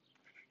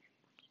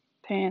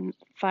 paying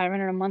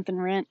 $500 a month in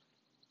rent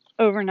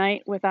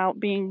overnight without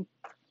being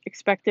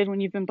expected when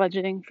you've been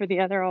budgeting for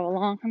the other all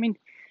along. I mean,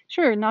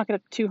 sure, knock it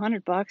up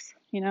 $200,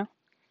 But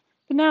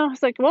now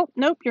it's like, well,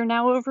 nope, you're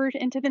now over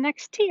into the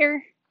next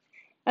tier.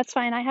 That's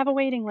fine. I have a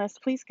waiting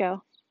list. Please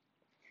go.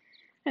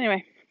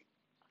 Anyway,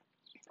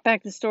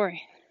 back to the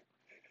story.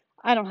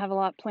 I don't have a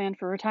lot planned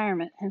for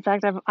retirement. In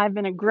fact, I've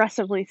been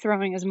aggressively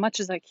throwing as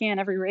much as I can,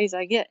 every raise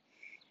I get,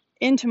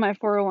 into my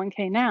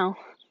 401k now,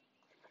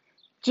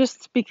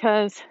 just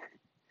because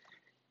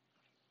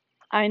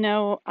I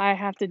know I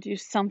have to do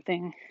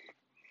something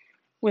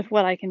with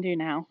what I can do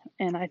now.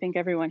 And I think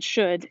everyone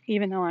should,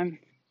 even though I'm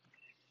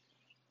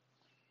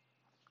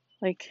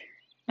like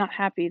not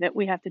happy that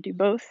we have to do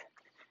both.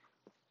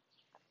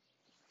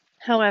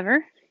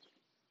 However,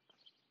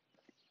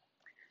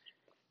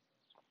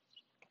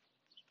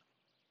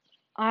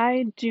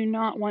 I do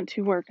not want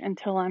to work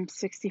until I'm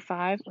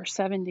 65 or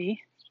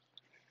 70.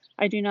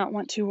 I do not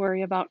want to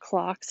worry about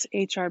clocks,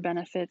 HR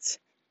benefits,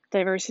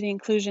 diversity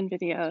inclusion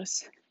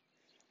videos.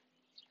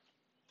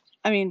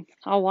 I mean,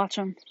 I'll watch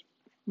them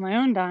on my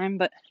own dime,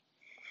 but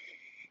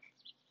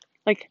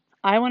like,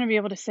 I want to be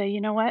able to say,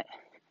 you know what?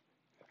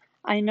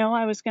 I know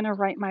I was going to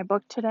write my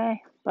book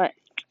today, but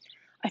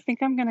I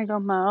think I'm going to go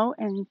mow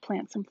and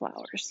plant some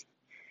flowers.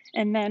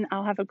 And then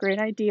I'll have a great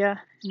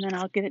idea, and then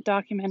I'll get it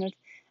documented,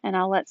 and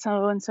I'll let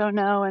so-and-so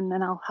know, and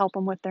then I'll help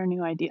them with their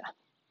new idea.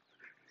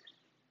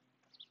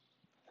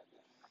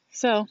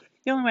 So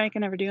the only way I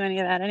can ever do any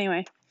of that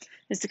anyway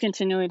is to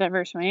continually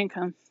diverse my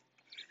income.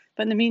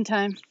 But in the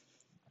meantime,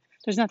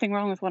 there's nothing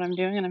wrong with what I'm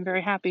doing, and I'm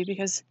very happy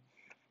because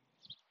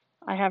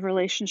I have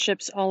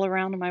relationships all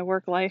around my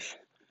work life,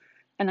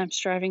 and I'm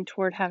striving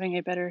toward having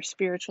a better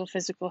spiritual,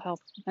 physical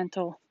health,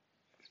 mental,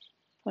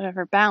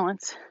 whatever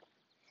balance.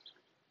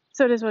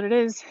 So it is what it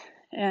is,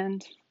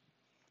 and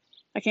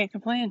I can't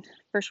complain.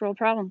 First world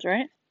problems,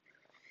 right?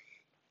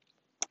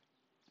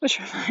 Which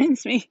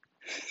reminds me,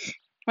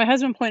 my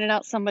husband pointed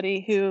out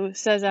somebody who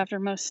says after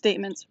most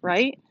statements,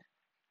 right?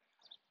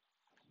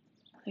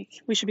 Like,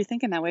 we should be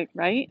thinking that way,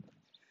 right?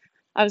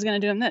 I was going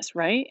to do him this,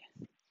 right?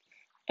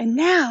 And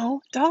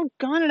now,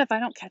 doggone it if I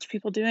don't catch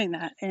people doing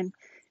that. And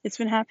it's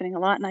been happening a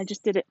lot, and I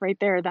just did it right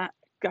there. That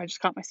I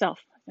just caught myself.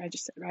 I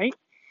just said, right?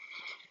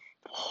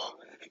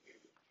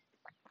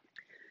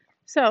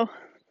 So,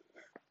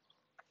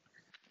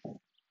 where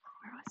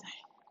was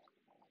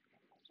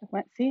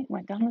I?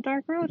 Went down the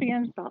dark road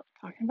again,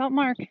 talking about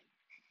Mark.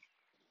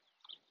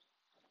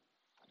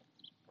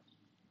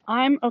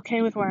 I'm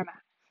okay with where I'm at.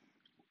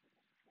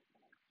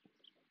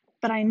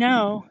 But I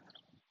know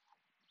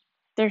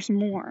there's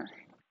more.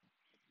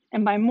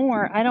 And by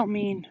more, I don't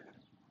mean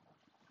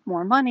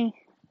more money,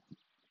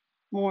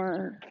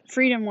 more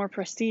freedom, more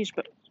prestige,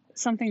 but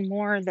something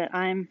more that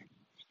I'm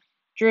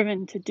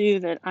driven to do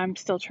that I'm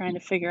still trying to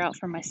figure out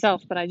for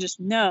myself. But I just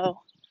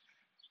know,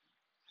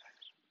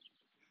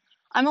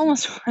 I'm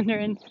almost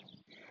wondering,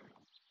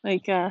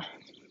 like that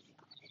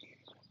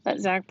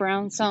Zach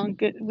Brown song,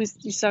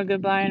 you saw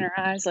Goodbye in Her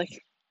Eyes,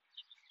 like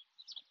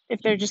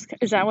if they're just,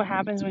 is that what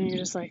happens when you're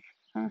just like,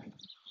 huh?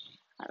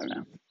 I don't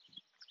know.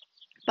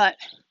 But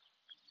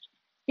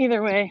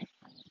either way,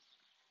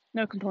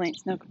 no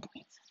complaints.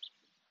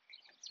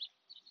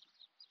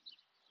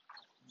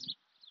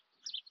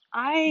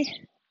 I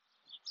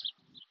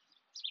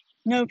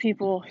know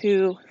people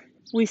who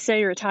we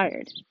say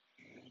retired,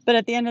 but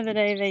at the end of the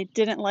day, they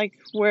didn't like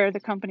where the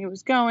company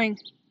was going,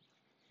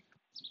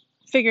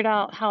 figured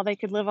out how they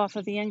could live off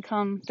of the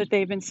income that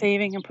they've been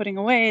saving and putting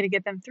away to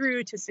get them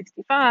through to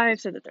 65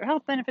 so that their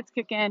health benefits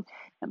kick in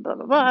and blah,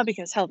 blah, blah,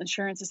 because health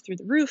insurance is through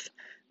the roof.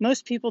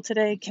 Most people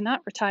today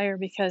cannot retire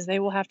because they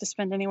will have to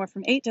spend anywhere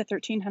from $800 to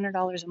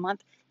 $1,300 a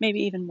month,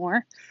 maybe even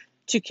more,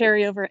 to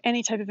carry over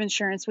any type of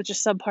insurance, which is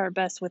subpar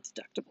best with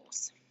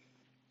deductibles.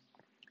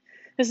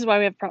 This is why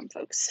we have a problem,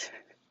 folks.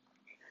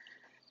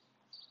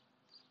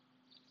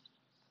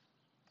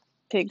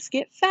 Pigs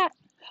get fat,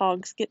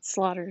 hogs get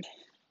slaughtered.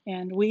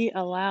 And we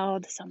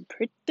allowed some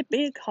pretty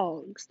big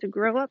hogs to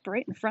grow up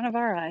right in front of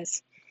our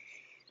eyes.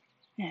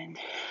 And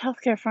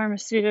healthcare,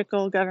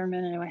 pharmaceutical,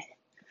 government, anyway.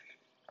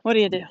 What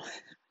do?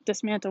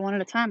 Dismantle one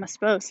at a time, I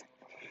suppose.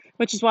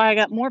 Which is why I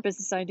got more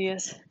business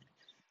ideas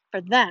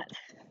for that.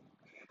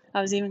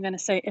 I was even going to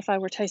say if I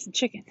were Tyson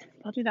Chicken.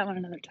 I'll do that one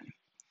another time.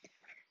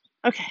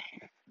 Okay.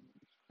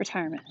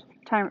 Retirement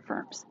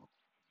firms.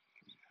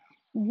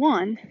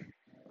 One,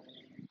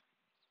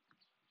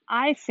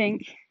 I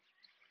think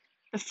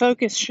the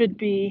focus should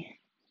be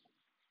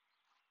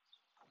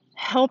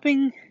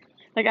helping,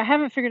 like I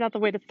haven't figured out the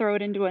way to throw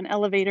it into an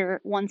elevator,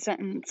 one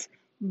sentence,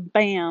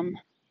 bam,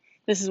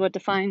 this is what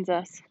defines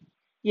us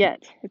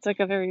yet. It's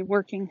like a very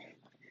working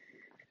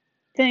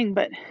thing,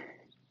 but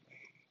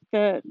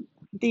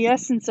the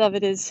essence of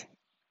it is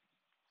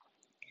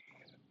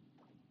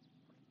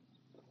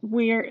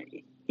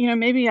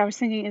maybe I was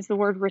thinking is the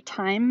word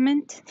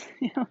retirement,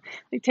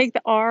 like take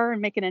the R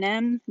and make it an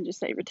M and just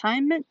say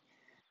retirement.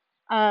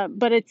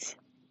 But it's,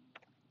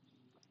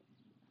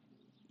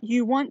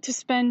 you want to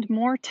spend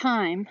more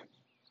time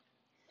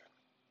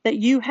that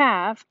you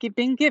have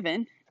been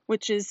given,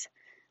 which is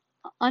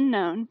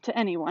unknown to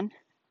anyone,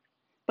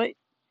 but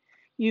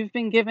you've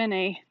been given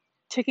a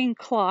ticking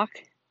clock.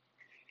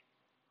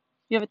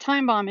 You have a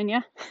time bomb in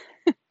you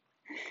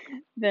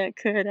that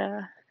could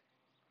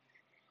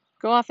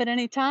go off at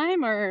any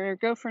time or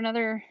go for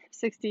another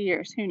 60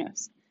 years. Who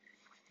knows?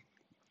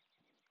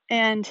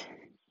 And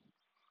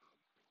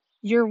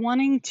you're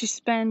wanting to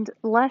spend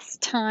less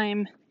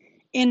time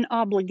in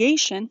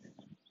obligation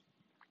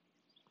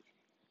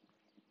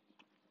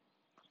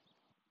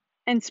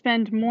and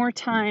spend more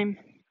time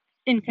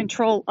in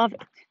control of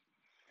it.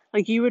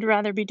 Like you would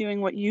rather be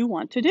doing what you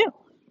want to do.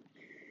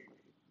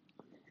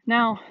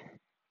 Now,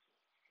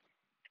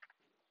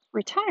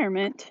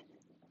 retirement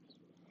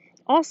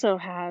also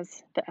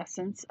has the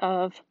essence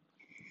of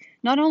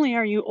not only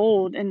are you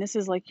old and this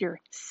is like your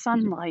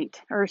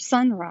sunlight or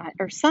sunrise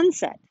or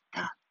sunset.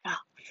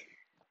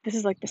 This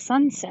is like the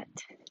sunset.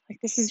 Like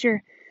this is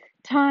your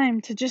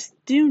time to just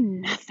do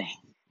nothing.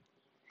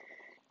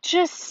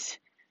 Just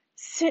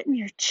sit in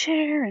your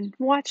chair and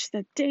watch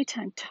the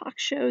daytime talk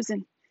shows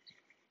and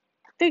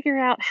figure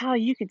out how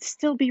you could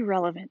still be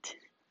relevant.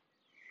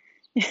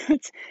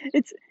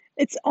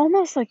 It's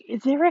almost like,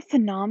 is there a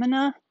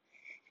phenomena?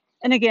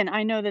 And again,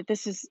 I know that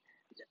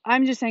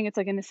I'm just saying it's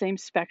like in the same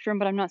spectrum,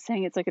 but I'm not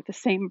saying it's like at the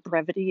same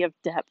brevity of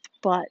depth.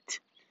 But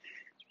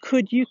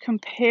could you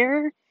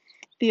compare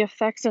the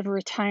effects of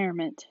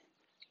retirement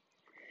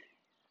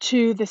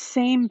to the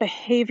same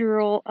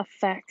behavioral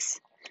effects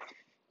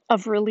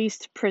of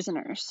released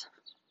prisoners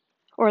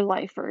or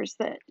lifers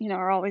that,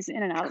 are always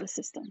in and out of the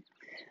system?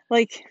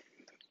 Like,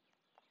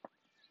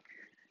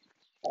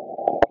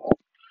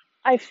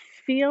 I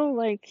feel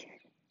like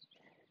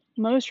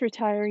most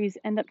retirees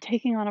end up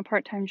taking on a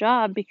part-time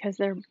job because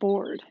they're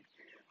bored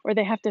or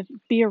they have to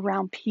be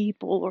around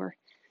people or,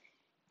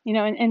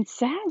 and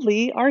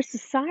sadly, our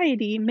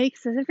society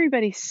makes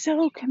everybody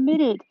so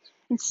committed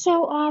and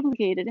so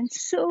obligated and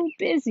so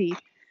busy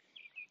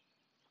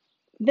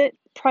that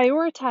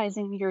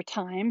prioritizing your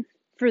time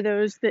for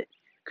those that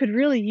could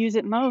really use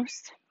it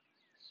most,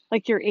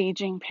 like your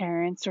aging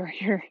parents or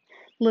your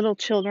little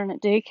children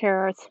at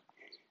daycare,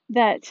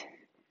 that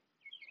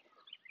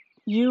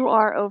you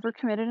are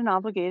overcommitted and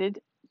obligated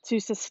to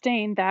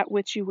sustain that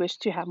which you wish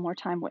to have more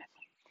time with.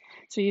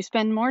 So you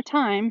spend more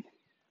time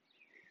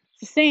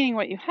sustaining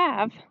what you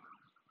have.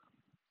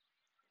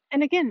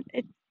 And again,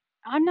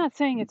 I'm not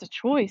saying it's a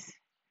choice.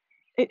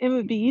 It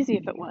would be easy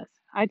if it was.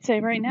 I'd say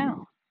right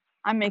now,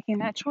 I'm making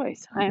that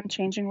choice. I am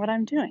changing what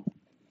I'm doing.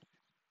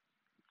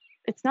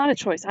 It's not a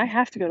choice. I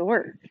have to go to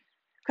work.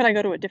 Could I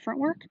go to a different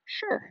work?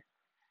 Sure.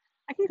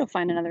 I can go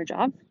find another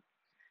job,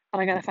 but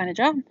I got to find a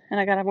job and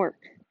I got to work.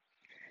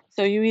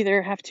 So you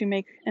either have to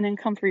make an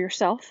income for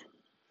yourself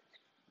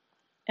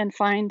and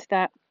find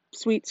that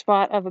sweet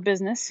spot of a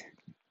business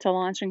to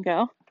launch and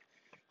go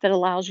that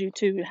allows you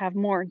to have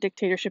more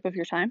dictatorship of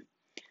your time,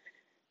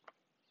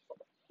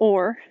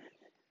 or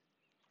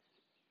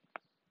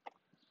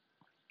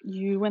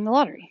you win the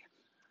lottery.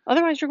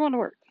 Otherwise, you're going to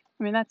work.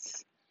 I mean,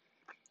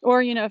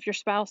 or, if your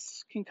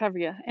spouse can cover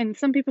you. And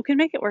some people can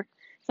make it work.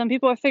 Some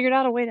people have figured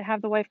out a way to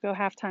have the wife go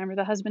half-time or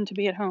the husband to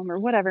be at home or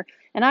whatever.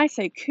 And I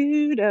say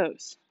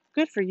kudos.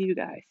 Good for you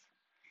guys.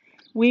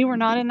 We were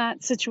not in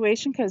that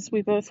situation because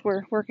we both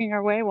were working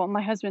our way. Well,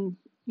 my husband,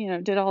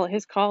 did all of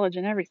his college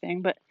and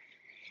everything, but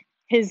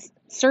his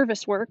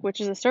service work, which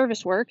is a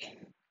service work,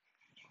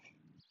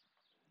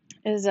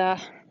 is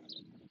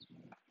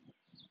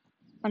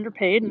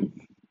underpaid,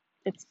 and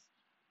it's,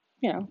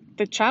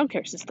 the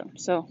childcare system.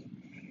 So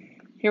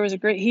here was a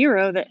great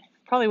hero that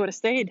probably would have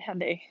stayed had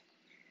they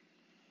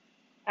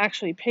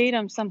actually paid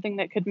him something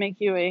that could make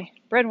you a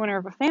breadwinner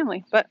of a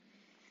family. But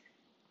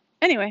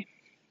anyway,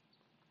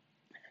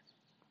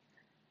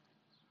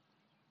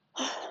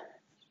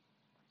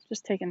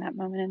 just taking that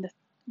moment in to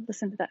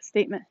listen to that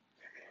statement.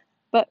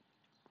 But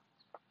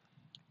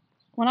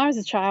when I was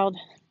a child,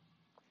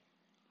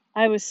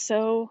 I was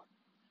so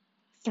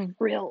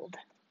thrilled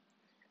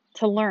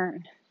to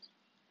learn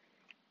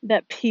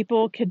that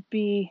people could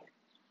be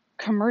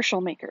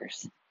commercial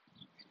makers.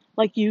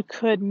 Like you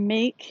could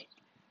make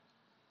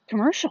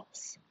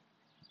commercials.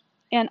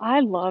 And I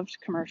loved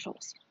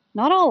commercials.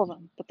 Not all of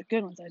them, but the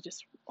good ones.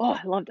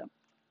 I loved them.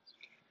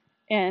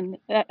 And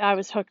I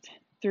was hooked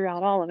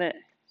throughout all of it.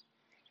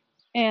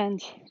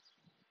 And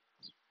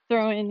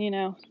throw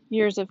in,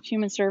 years of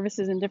human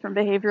services and different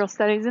behavioral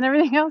studies and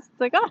everything else.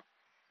 It's like,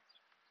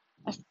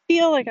 I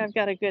feel like I've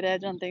got a good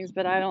edge on things,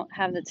 but I don't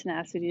have the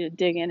tenacity to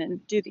dig in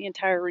and do the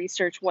entire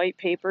research white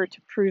paper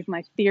to prove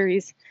my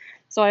theories.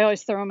 So I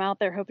always throw them out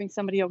there hoping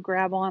somebody will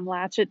grab on,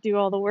 latch it, do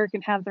all the work,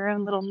 and have their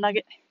own little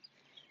nugget.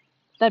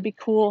 That'd be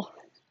cool.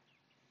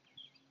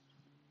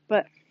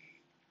 But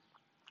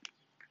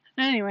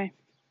anyway,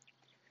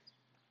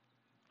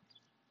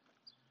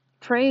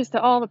 praise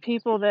to all the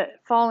people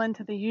that fall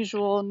into the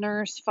usual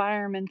nurse,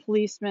 fireman,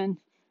 policeman,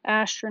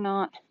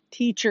 astronaut,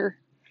 teacher.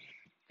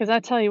 Because I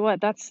tell you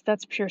what, that's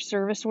pure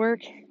service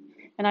work.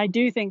 And I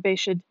do think they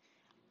should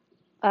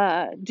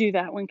do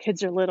that when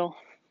kids are little.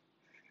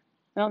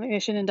 I don't think they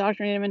should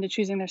indoctrinate them into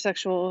choosing their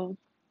sexual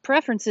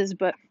preferences,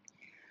 but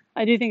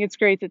I do think it's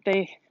great that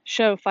they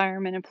show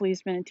firemen and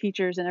policemen and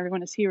teachers and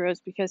everyone as heroes,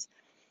 because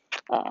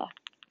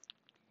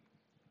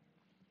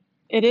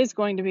it is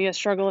going to be a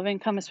struggle of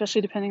income,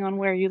 especially depending on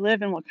where you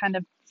live and what kind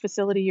of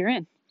facility you're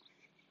in.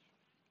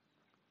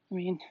 I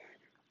mean,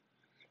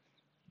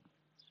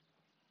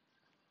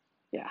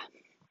 yeah,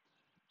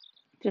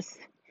 just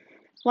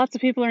lots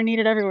of people are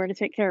needed everywhere to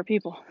take care of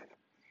people.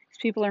 These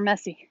people are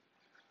messy,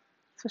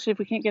 especially if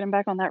we can't get them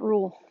back on that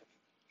rule,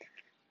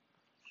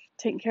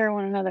 taking care of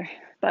one another.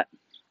 But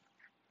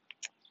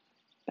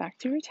back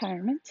to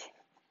retirement.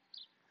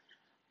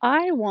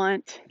 I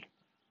want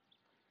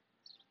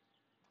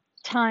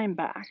time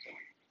back,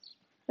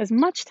 as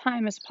much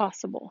time as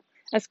possible,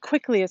 as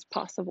quickly as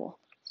possible.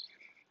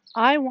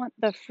 I want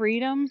the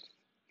freedom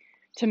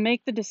to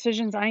make the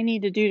decisions I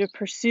need to do to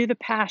pursue the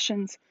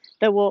passions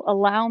that will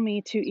allow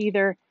me to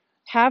either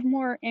have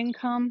more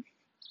income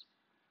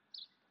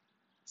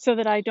so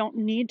that I don't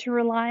need to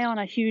rely on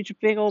a huge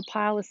big old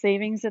pile of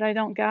savings that I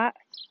don't got,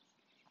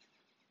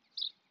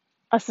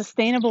 a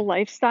sustainable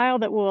lifestyle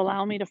that will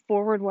allow me to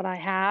forward what I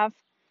have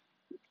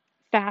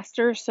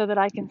faster so that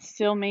I can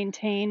still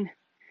maintain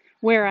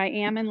where I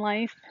am in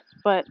life,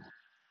 but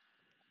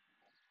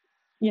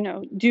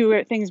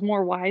do things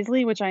more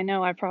wisely, which I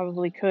know I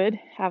probably could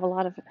have a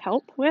lot of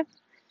help with,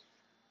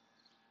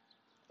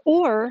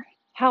 or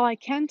how I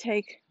can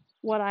take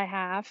what I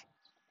have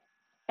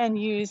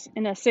and use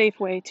in a safe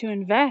way to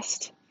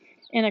invest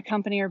in a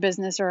company or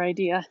business or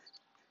idea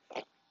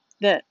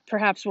that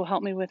perhaps will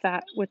help me with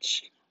that,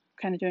 which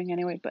I'm kind of doing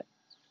anyway, but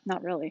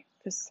not really,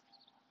 because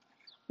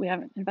we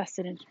haven't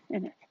invested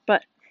in it.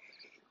 But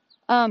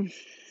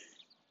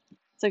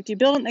it's like, do you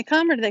build it and they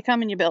come, or do they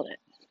come and you build it?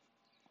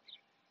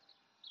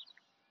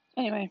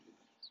 Anyway,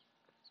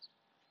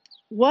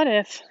 what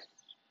if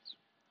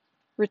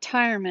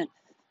retirement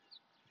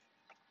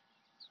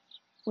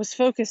was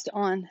focused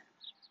on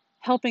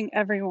helping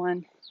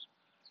everyone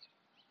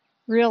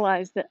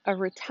realize that a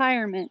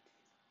retirement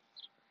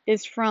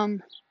is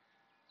from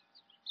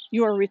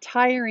you're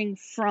retiring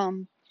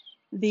from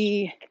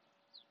the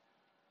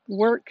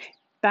work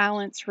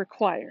balance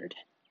required,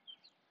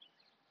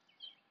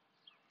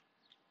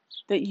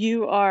 that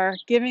you are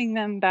giving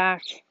them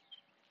back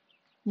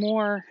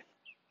more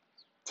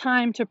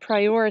time to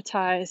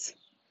prioritize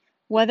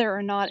whether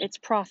or not it's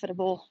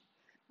profitable,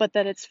 but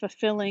that it's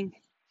fulfilling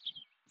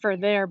for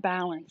their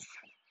balance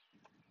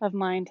of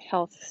mind,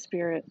 health,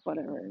 spirit,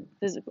 whatever,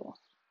 physical.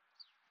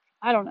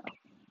 I don't know.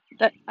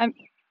 That I'm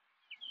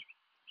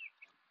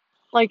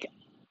like,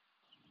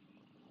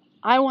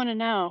 I want to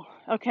know,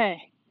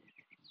 okay,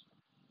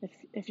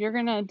 if you're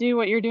going to do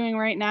what you're doing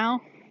right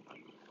now,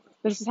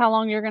 this is how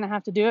long you're going to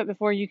have to do it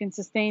before you can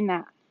sustain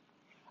that.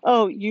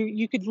 Oh,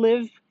 you could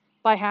live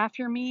by half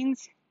your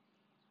means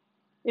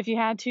if you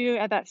had to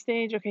at that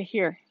stage. Okay,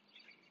 here.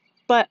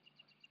 But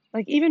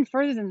like even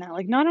further than that,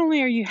 like not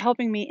only are you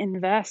helping me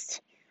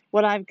invest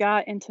what I've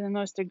got into the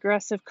most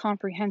aggressive,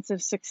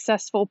 comprehensive,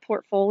 successful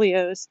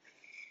portfolios,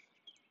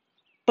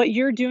 but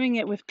you're doing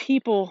it with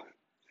people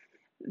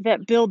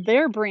that build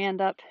their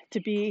brand up to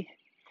be,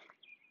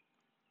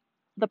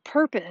 the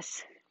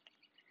purpose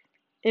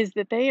is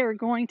that they are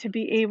going to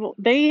be able,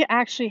 they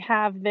actually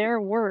have their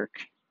work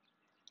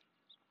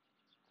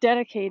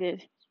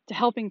dedicated to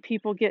helping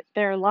people get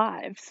their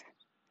lives.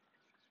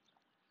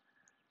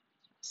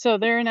 So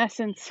they're in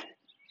essence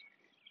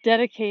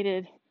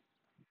dedicating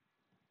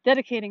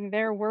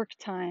their work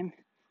time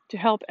to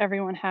help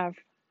everyone have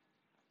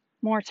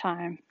more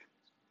time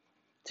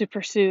to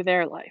pursue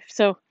their life.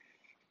 So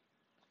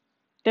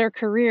their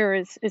career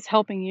is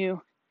helping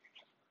you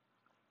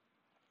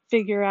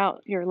figure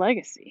out your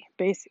legacy,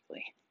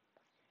 basically.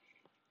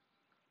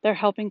 They're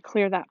helping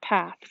clear that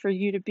path for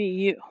you to be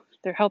you.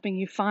 They're helping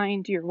you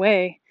find your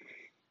way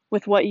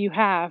with what you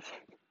have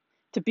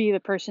to be the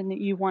person that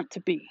you want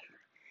to be,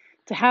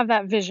 to have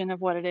that vision of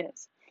what it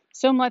is.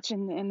 So much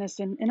in this,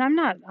 and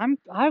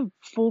I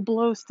full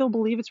blow still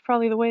believe it's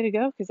probably the way to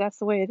go, because that's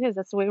the way it is.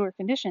 That's the way we're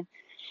conditioned,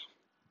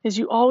 is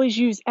you always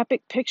use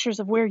epic pictures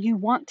of where you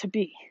want to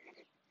be.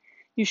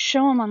 You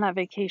show them on that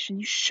vacation.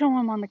 You show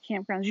them on the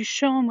campgrounds. You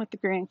show them with the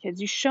grandkids.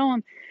 You show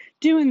them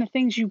doing the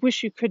things you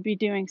wish you could be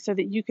doing so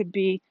that you could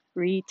be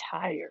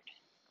retired.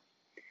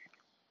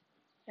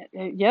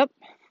 Yep,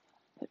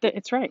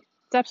 it's right.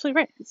 It's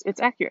absolutely right.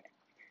 It's accurate.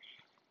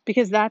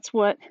 Because that's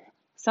what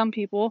some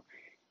people,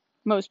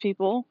 most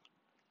people,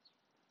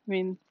 I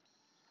mean,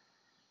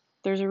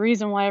 there's a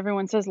reason why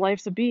everyone says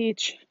life's a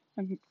beach.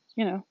 And,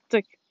 it's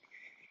like,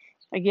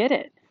 I get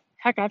it.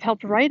 Heck, I've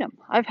helped write them.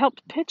 I've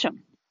helped pitch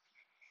them.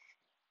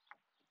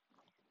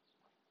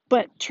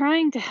 But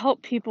trying to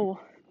help people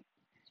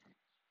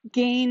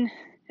gain,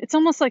 it's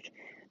almost like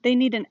they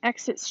need an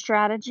exit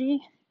strategy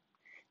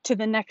to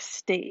the next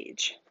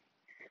stage.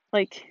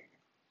 Like,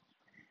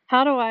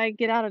 How do I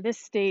get out of this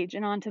stage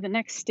and on to the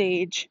next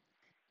stage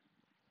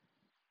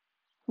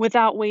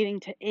without waiting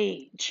to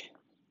age?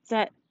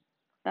 I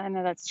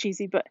know that's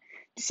cheesy, but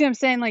you see what I'm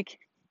saying? Like,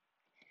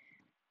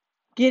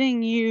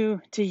 getting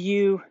you to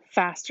you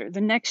faster, the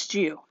next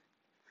you.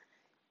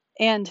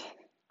 And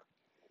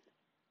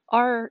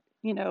our,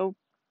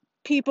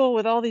 people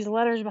with all these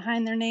letters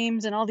behind their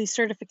names and all these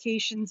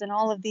certifications and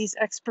all of these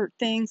expert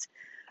things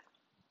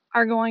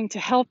are going to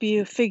help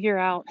you figure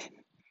out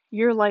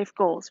your life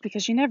goals,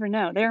 because you never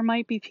know. There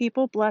might be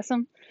people, bless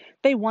them,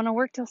 they want to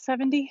work till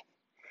 70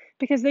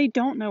 because they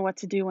don't know what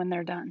to do when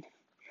they're done.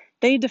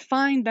 They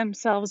define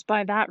themselves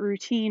by that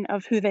routine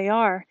of who they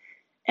are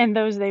and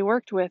those they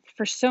worked with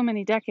for so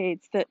many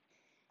decades, that,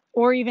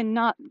 or even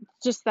not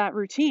just that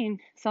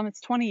routine. Some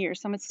it's 20 years,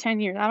 some it's 10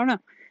 years. I don't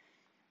know.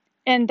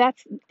 And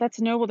that's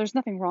noble. There's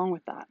nothing wrong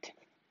with that.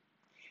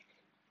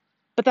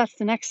 But that's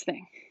the next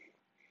thing,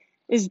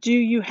 is, do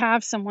you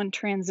have someone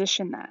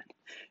transition that?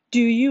 Do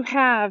you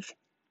have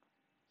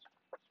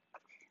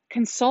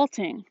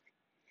consulting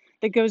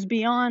that goes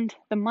beyond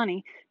the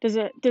money? Does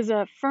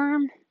a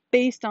firm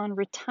based on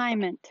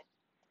retirement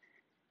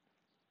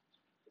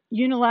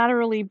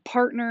unilaterally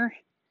partner,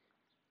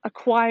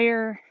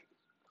 acquire,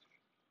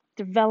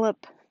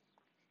 develop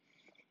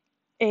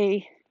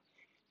a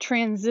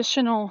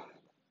transitional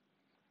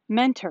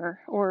mentor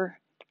or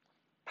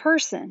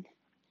person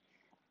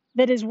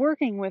that is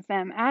working with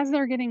them as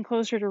they're getting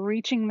closer to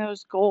reaching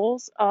those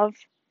goals of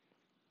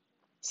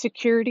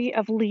security,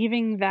 of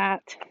leaving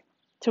that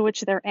to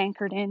which they're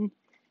anchored in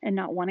and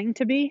not wanting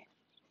to be?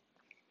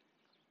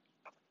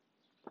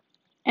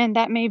 And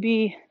that may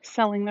be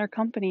selling their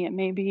company. It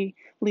may be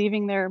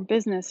leaving their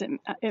business.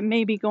 It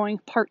may be going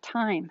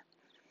part-time.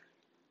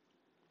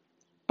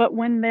 But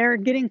when they're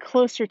getting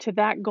closer to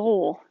that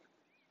goal,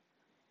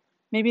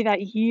 maybe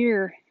that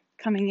year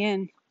coming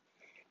in,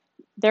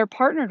 they're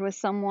partnered with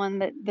someone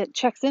that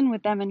checks in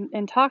with them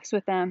and talks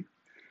with them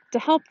to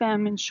help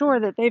them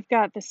ensure that they've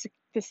got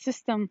the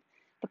system,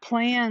 the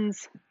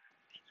plans.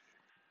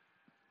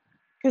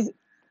 Because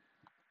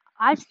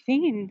I've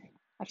seen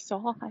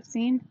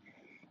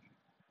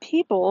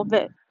people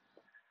that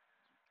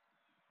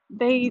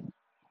they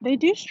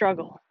do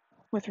struggle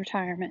with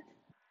retirement,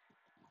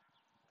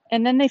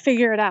 and then they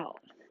figure it out.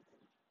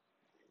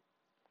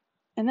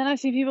 And then I've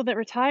seen people that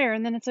retire,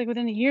 and then it's like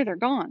within a year they're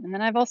gone. And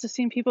then I've also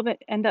seen people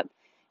that end up,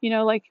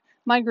 like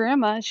my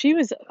grandma,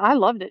 I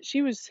loved it.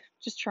 She was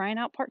just trying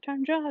out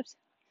part-time jobs.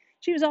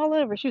 She was all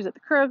over. She was at the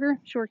Kroger.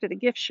 She worked at a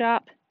gift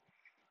shop.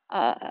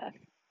 Heck,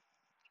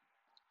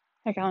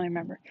 I don't even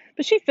remember.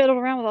 But she fiddled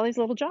around with all these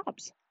little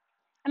jobs.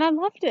 And I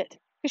loved it,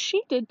 because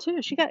she did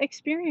too. She got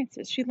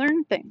experiences. She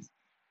learned things.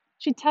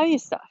 She'd tell you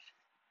stuff.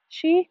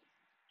 She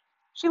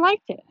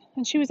liked it.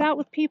 And she was out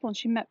with people and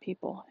she met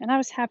people. And I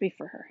was happy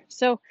for her.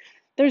 So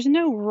there's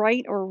no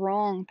right or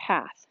wrong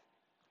path.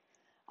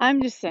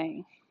 I'm just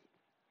saying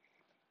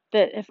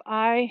that if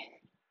I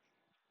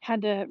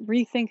had to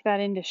rethink that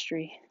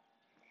industry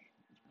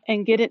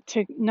and get it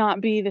to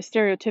not be the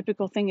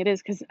stereotypical thing it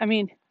is, because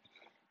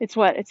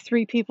it's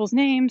 3 people's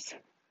names.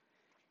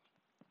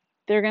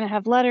 They're going to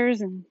have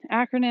letters and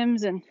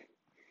acronyms, and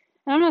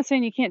I'm not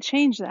saying you can't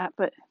change that,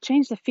 but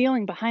change the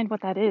feeling behind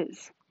what that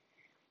is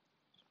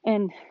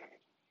and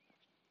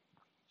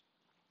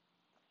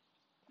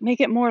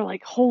make it more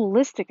like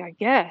holistic, I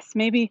guess.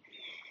 Maybe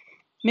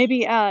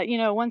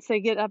once they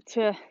get up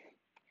to,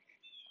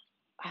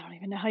 I don't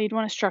even know how you'd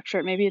want to structure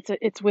it. Maybe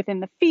it's within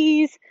the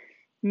fees.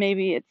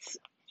 Maybe it's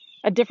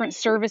a different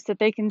service that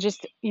they can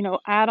just,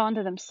 add on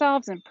to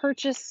themselves and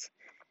purchase,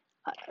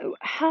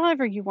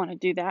 however you want to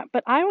do that.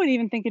 But I would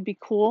even think it'd be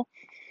cool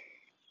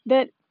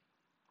that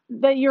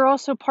you're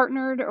also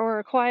partnered or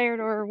acquired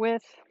or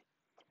with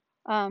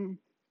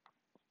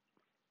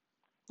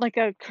like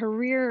a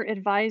career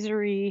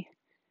advisory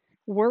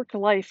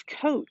work-life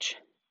coach,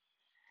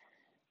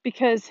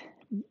 because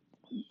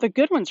the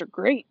good ones are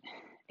great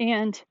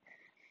and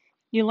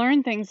you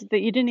learn things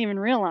that you didn't even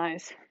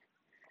realize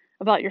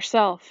about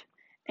yourself.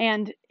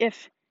 And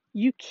if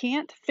you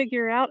can't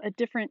figure out a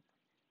different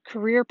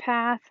career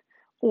path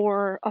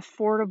or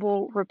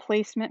affordable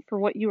replacement for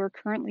what you are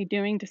currently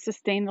doing to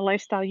sustain the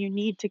lifestyle you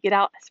need to get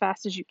out as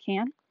fast as you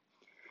can,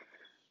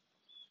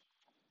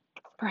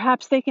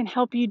 perhaps they can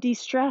help you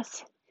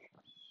de-stress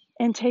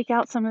and take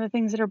out some of the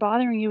things that are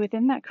bothering you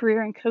within that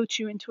career and coach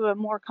you into a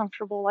more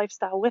comfortable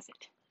lifestyle with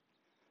it.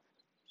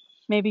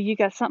 Maybe you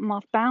got something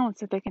off balance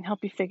that they can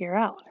help you figure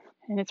out.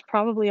 And it's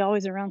probably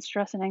always around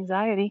stress and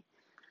anxiety.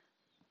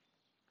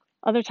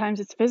 Other times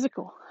it's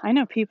physical. I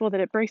know people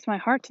that it breaks my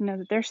heart to know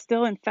that they're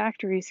still in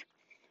factories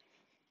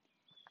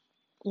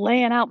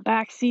laying out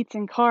back seats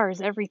in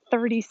cars every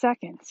 30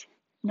 seconds.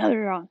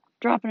 Another on,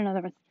 dropping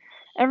another one.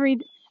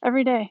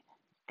 Every day,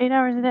 8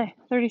 hours a day,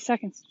 30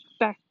 seconds,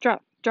 back,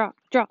 drop, drop,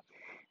 drop.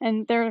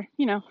 And they're,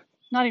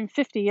 not even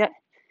 50 yet.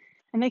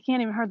 And they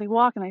can't even hardly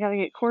walk, and they got to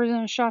get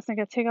cortisone shots, and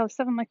they got to take all this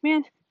stuff. I'm like,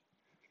 man,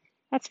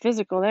 that's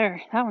physical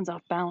there. That one's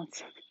off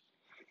balance.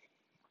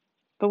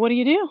 But what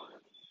do?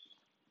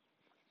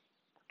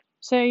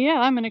 say, yeah,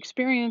 I'm an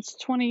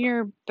experienced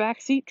 20-year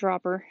backseat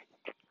dropper.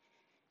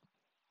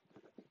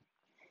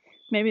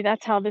 Maybe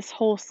that's how this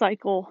whole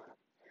cycle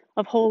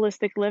of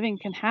holistic living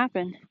can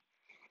happen,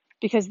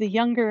 because the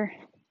younger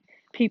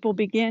people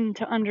begin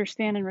to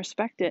understand and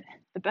respect it,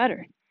 the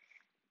better.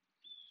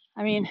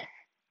 I mean,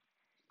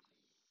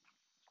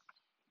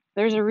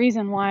 there's a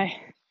reason why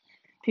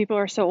people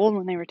are so old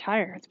when they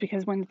retire. It's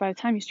because by the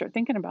time you start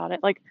thinking about it,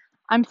 like,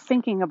 I'm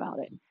thinking about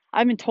it.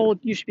 I've been told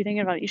you should be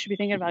thinking about it, you should be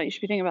thinking about it, you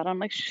should be thinking about it. I'm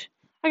like,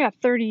 I got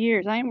 30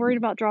 years. I ain't worried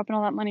about dropping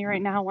all that money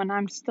right now when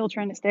I'm still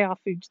trying to stay off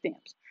food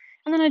stamps.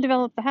 And then I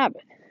developed the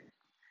habit.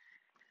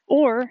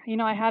 Or,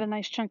 I had a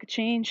nice chunk of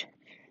change.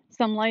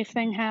 Some life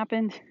thing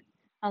happened.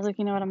 I was like,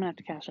 you know what? I'm going to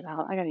have to cash it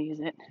out. I got to use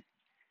it.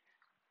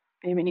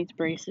 Baby needs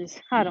braces.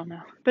 I don't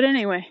know. But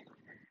anyway,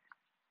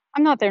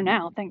 I'm not there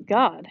now. Thank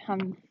God.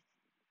 I'm,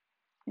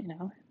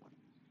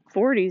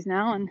 40s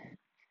now, and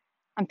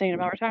I'm thinking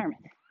about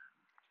retirement.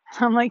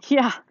 I'm like,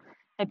 yeah,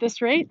 at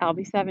this rate, I'll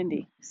be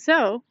 70.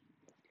 So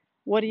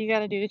what do you got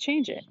to do to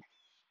change it?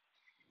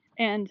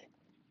 And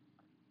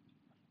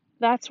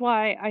that's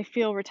why I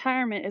feel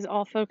retirement is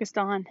all focused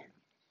on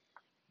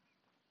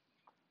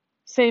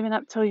saving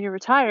up till you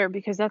retire,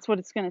 because that's what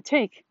it's going to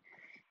take.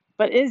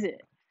 But is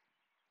it?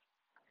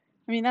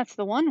 I mean, that's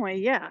the one way,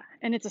 yeah.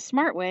 And it's a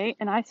smart way.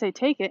 And I say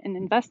take it and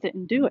invest it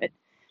and do it.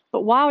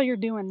 But while you're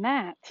doing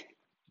that,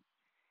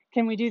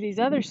 can we do these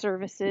other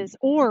services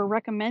or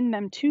recommend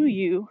them to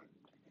you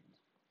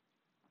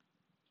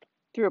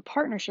through a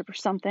partnership or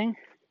something?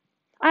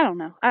 I don't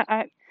know.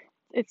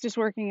 It's just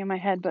working in my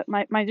head. But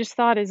my just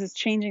thought is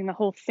changing the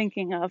whole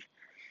thinking of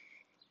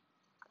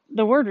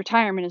the word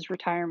retirement is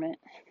retirement.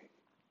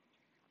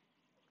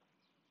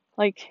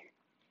 Like,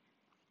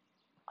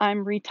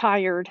 I'm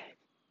retired,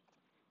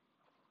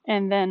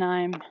 and then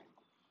I'm,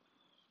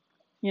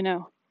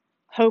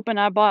 hoping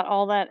I bought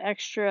all that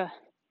extra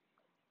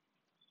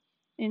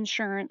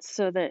insurance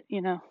so that,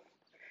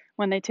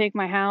 when they take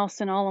my house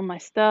and all of my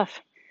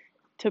stuff,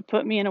 to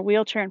put me in a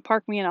wheelchair and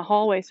park me in a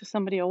hallway so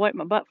somebody will wipe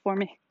my butt for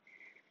me.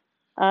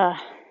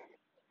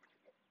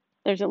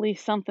 There's at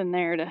least something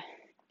there to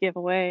give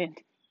away and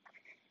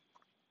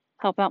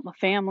help out my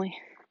family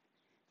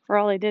for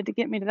all they did to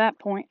get me to that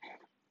point.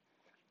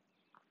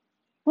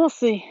 We'll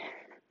see.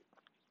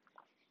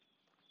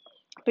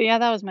 But yeah,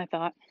 that was my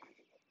thought.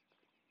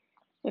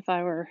 If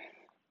I were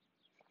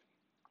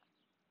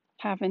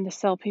having to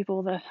sell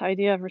people the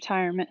idea of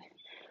retirement.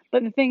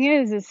 But the thing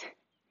is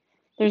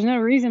there's no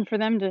reason for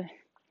them to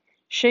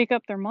shake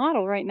up their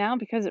model right now,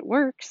 because it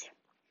works.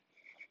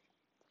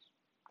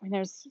 I mean,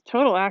 there's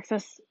total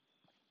access.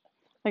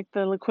 Like,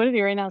 the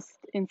liquidity right now is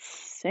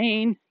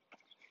insane.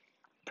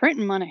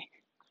 Printing money.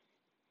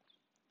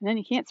 And then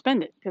you can't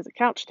spend it because a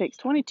couch takes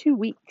 22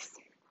 weeks.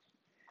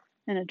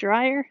 And a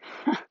dryer,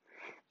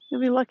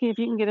 you'll be lucky if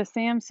you can get a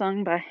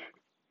Samsung by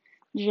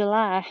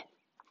July.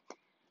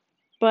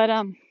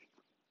 But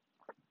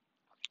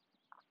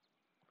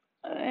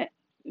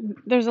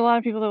there's a lot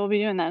of people that will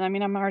be doing that. I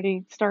mean, I'm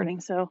already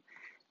starting, so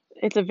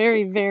it's a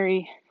very,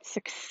 very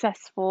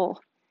successful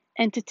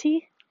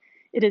entity.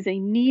 It is a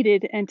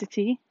needed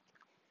entity.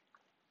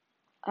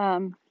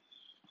 But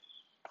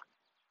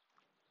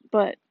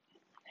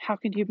how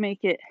could you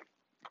make it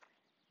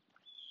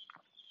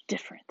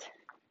different,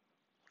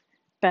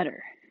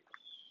 better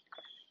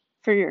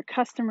for your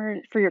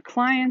customers, for your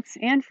clients,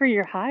 and for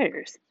your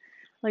hires?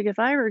 Like, if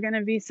I were going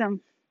to be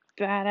some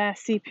badass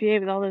CPA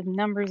with all those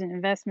numbers and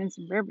investments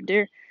and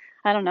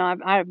I don't know.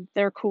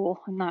 They're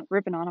cool. I'm not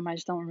ripping on them. I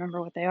just don't remember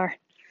what they are.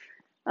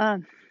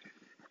 And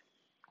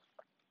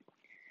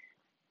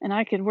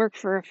I could work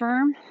for a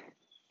firm,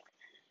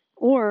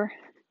 or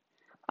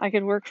I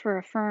could work for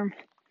a firm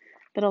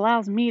that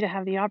allows me to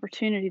have the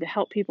opportunity to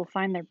help people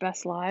find their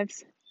best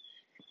lives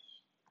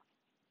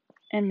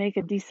and make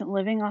a decent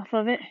living off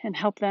of it, and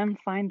help them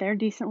find their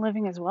decent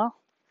living as well.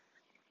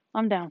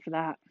 I'm down for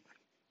that.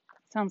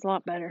 Sounds a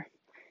lot better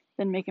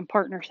than making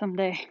partner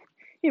someday,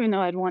 even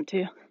though I'd want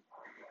to.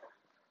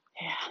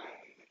 Yeah.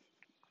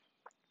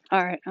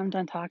 All right, I'm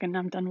done talking.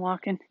 I'm done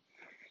walking.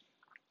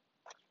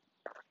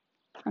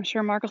 I'm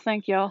sure Mark will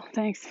thank y'all.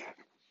 Thanks.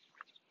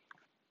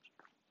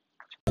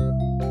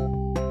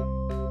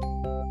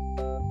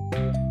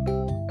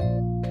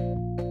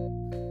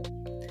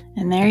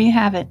 And there you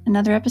have it,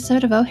 another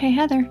episode of Oh Hey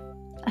Heather.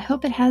 I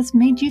hope it has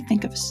made you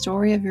think of a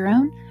story of your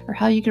own, or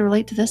how you could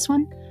relate to this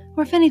one,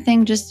 or if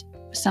anything, just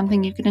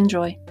something you could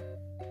enjoy.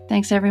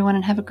 Thanks everyone,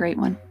 and have a great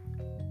one.